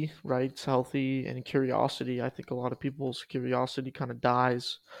 Activity, right? It's healthy, and curiosity. I think a lot of people's curiosity kind of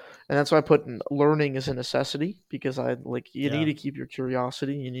dies, and that's why I put learning as a necessity, because I like you need Yeah. to keep your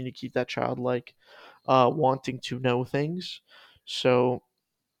curiosity. You need to keep that childlike, wanting to know things. So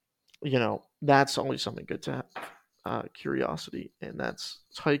that's always something good to have, curiosity, and that's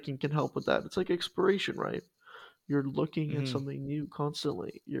hiking can help with that. It's like exploration, right? You're looking at Hmm. something new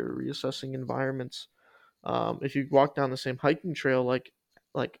constantly. You're reassessing environments. If you walk down the same hiking trail like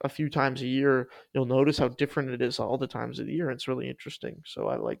a few times a year, you'll notice how different it is all the times of the year. It's really interesting.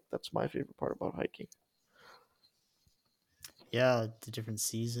 So that's my favorite part about hiking. Yeah, the different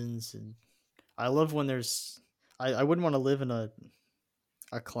seasons, and I love when there's. I wouldn't want to live in a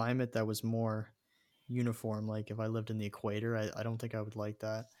climate that was more uniform. Like if I lived in the equator, I don't think I would like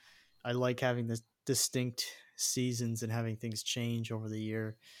that. I like having this distinct seasons and having things change over the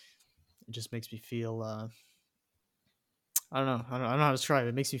year. It just makes me feel. I don't know. I don't know how to describe it.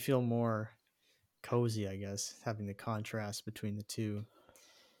 It makes me feel more cozy, I guess, having the contrast between the two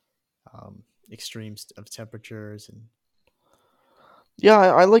extremes of temperatures and Yeah,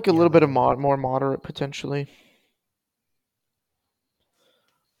 I like a yeah, little the bit of weather. more moderate potentially.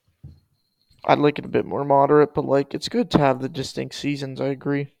 I'd like it a bit more moderate, but like it's good to have the distinct seasons. I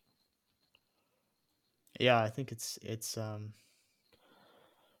agree. Yeah, I think it's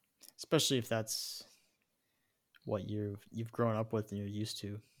especially if that's what you've grown up with and you're used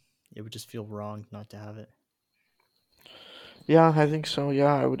to. It would just feel wrong not to have it. Yeah, I think so.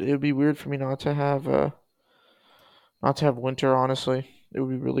 Yeah, it would be weird for me not to have winter. Honestly, it would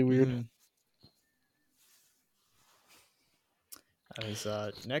be really weird. Hmm. As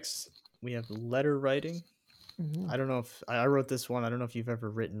next we have letter writing. Hmm. I don't know if I wrote this one. I don't know if you've ever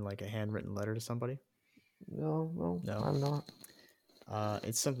written like a handwritten letter to somebody. No, no, No. I'm not.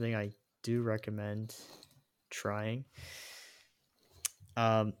 It's something I do recommend trying.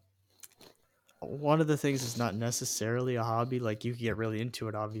 Um, one of the things is not necessarily a hobby. Like you can get really into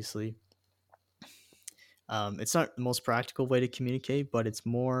it, obviously. It's not the most practical way to communicate, but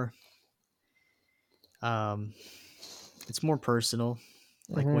um, it's more personal.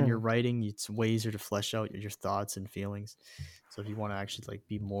 Like when you're Hmm. writing, it's way easier to flesh out your thoughts and feelings. So if you want to actually like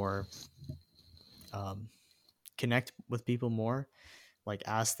be more um, connect with people more, like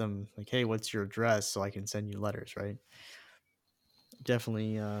ask them like, "Hey, what's your address?" So I can send you letters. Right?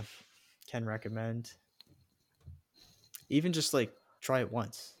 Definitely can recommend. Even just like try it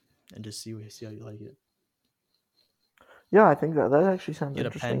once and just see how you like it. Yeah, I think that actually sounds Get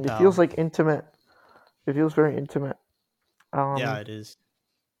a pen interesting. It feels pal. like intimate. It feels very intimate. Yeah, Um, it is.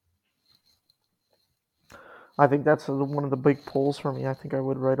 I think that's one of the big pulls for me. I think I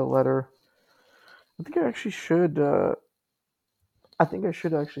would write a letter. I think I actually should. I think I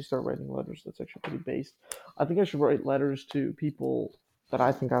should actually start writing letters. That's actually pretty based. I think I should write letters to people that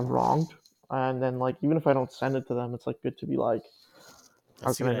I think I've wronged, and then like even if I don't send it to them, it's like good to be like,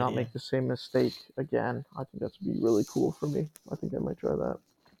 how That's a can I good not idea. make the same mistake again? I think that's be really cool for me. I think I might try that.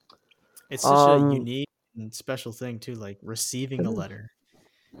 It's such a Um, unique and special thing too, like receiving it a is. letter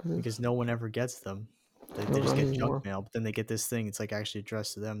It is. because no one ever gets them. They No, just not get junk anymore. mail, but then they get this thing. It's like actually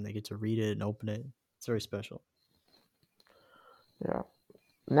addressed to them. They get to read it and open it. It's very special. Yeah.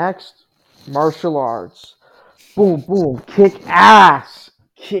 Next, martial arts. Boom, boom, kick ass,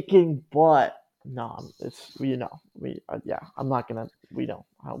 kicking butt. No, it's yeah. I'm not gonna. We know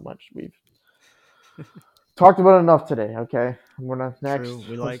how much we've talked about enough today. Okay, we're gonna True. next.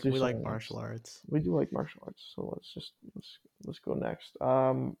 Let's do We like something martial next. arts. We do like martial arts, so let's go next.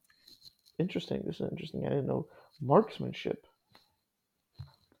 Interesting. This is interesting. I didn't know marksmanship.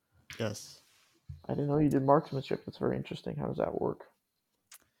 Yes. I didn't know you did marksmanship. That's very interesting. How does that work?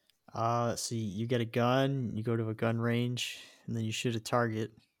 So you get a gun, you go to a gun range, and then you shoot a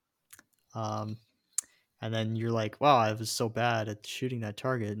target. Um, and then you're like, "Wow, I was so bad at shooting that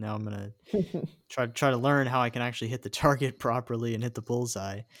target. Now I'm gonna try to learn how I can actually hit the target properly and hit the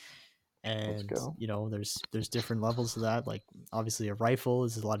bullseye." Let's And go. there's different levels of that. Like obviously, a rifle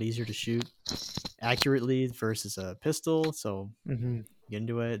is a lot easier to shoot accurately versus a pistol. So Mm-hmm. you get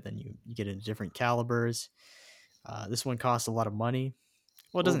into it, then you get into different calibers. This one costs a lot of money.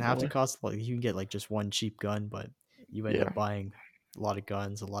 Well, it Oh doesn't have to boy. cost. Like you can get like just one cheap gun, but you end Yeah. up buying a lot of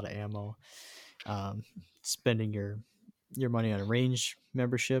guns, a lot of ammo, um, spending your money on a range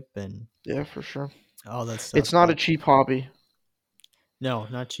membership and Yeah, for sure. all that It's stuff. not a But cheap hobby. no,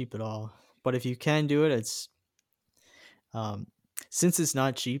 not cheap at all. But if you can do it, it's um, since it's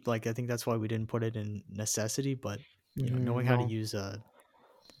not cheap. Like I think that's why we didn't put it in necessity. But Mm-hmm. knowing how to No. use a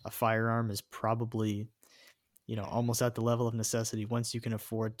firearm is probably almost at the level of necessity once you can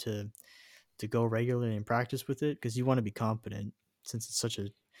afford to go regularly and practice with it because you want to be competent since it's such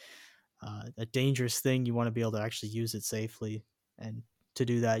a dangerous thing. You want to be able to actually use it safely and to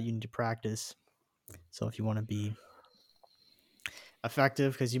do that, you need to practice. So if you want to be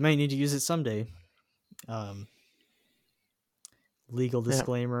effective, because you may need to use it someday. Legal Yeah.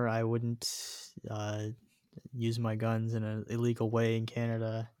 disclaimer: I wouldn't use my guns in an illegal way in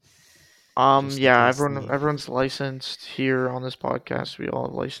Canada, just in Yeah, case they. everyone's licensed here on this podcast. We all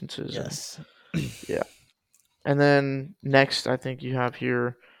have licenses, and Yes. yeah. And then next, I think you have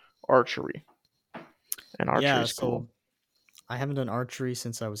here archery, and archery Yeah. is cool. So I haven't done archery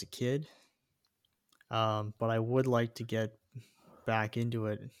since I was a kid, but I would like to get back into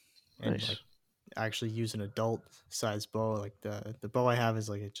it and like Nice. actually use an adult size bow. Like the bow I have is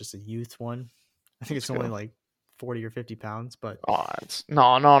like just a youth one. I think Let's it's only go. like 40 or 50 pounds, but Oh, it's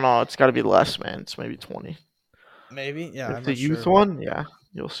no. It's got to be less, man. It's maybe 20. maybe. Yeah, If I'm the not youth sure, but one, yeah,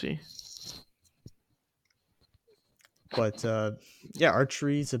 you'll see. but yeah,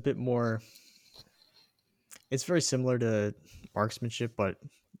 archery is a bit more. It's very similar to marksmanship, but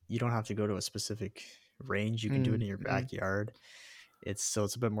you don't have to go to a specific range. You can do it in your Mm-hmm. backyard. It's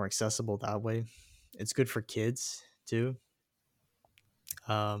a bit more accessible that way. It's good for kids too.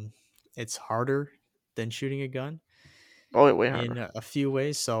 Um, it's harder than shooting a gun Oh, wait, way in harder. a few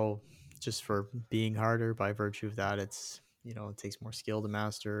ways. So just for being harder by virtue of that, it takes more skill to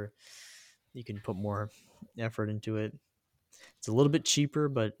master. You can put more effort into it. It's a little bit cheaper,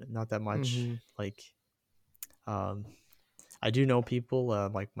 but not that much. Mm-hmm. Like, um, I do know people,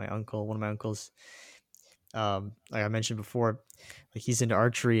 like my uncle, one of my uncles, like I mentioned before, like he's into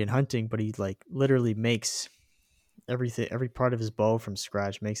archery and hunting, but he like literally makes everything, every part of his bow from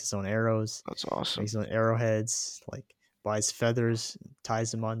scratch, makes his own arrows, That's awesome. makes his own arrowheads, like buys feathers,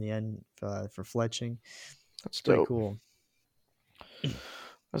 ties them on the end for fletching. That's It's pretty dope. cool.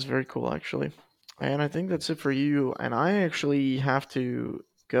 That's very cool, actually. And I think that's it for you. And I actually have to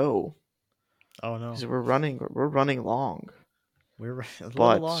go Oh no, because we're running long. we're a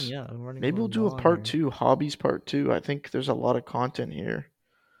little long. But Yeah, I'm running a maybe we'll little do a long part here. two, hobbies part two. I think there's a lot of content here.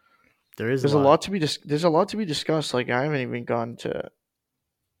 There is a lot. There's a lot to be discussed. Like I haven't even gone to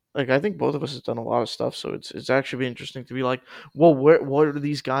like I think both of us have done a lot of stuff, so it's actually be interesting to be like, well, what are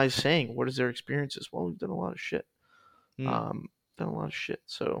these guys saying? What is their experiences? Well, we've done a lot of shit. Hmm. Um, done a lot of shit.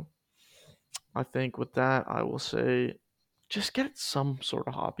 So I think with that, I will say, just get some sort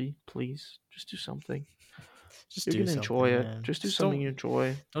of hobby, please. Just do something. Just You're do gonna enjoy something, it. man. Just do Just something you don't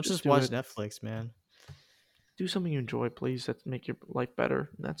enjoy. don't Just just do watch it. Netflix, man. Do something you enjoy, please. That make your life better.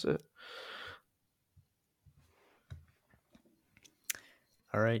 And that's it.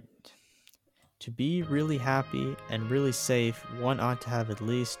 All right. To be really happy and really safe, one ought to have at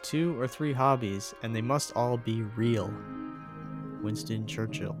least 2 or 3 hobbies, and they must all be real. Winston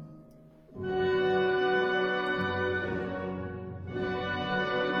Churchill.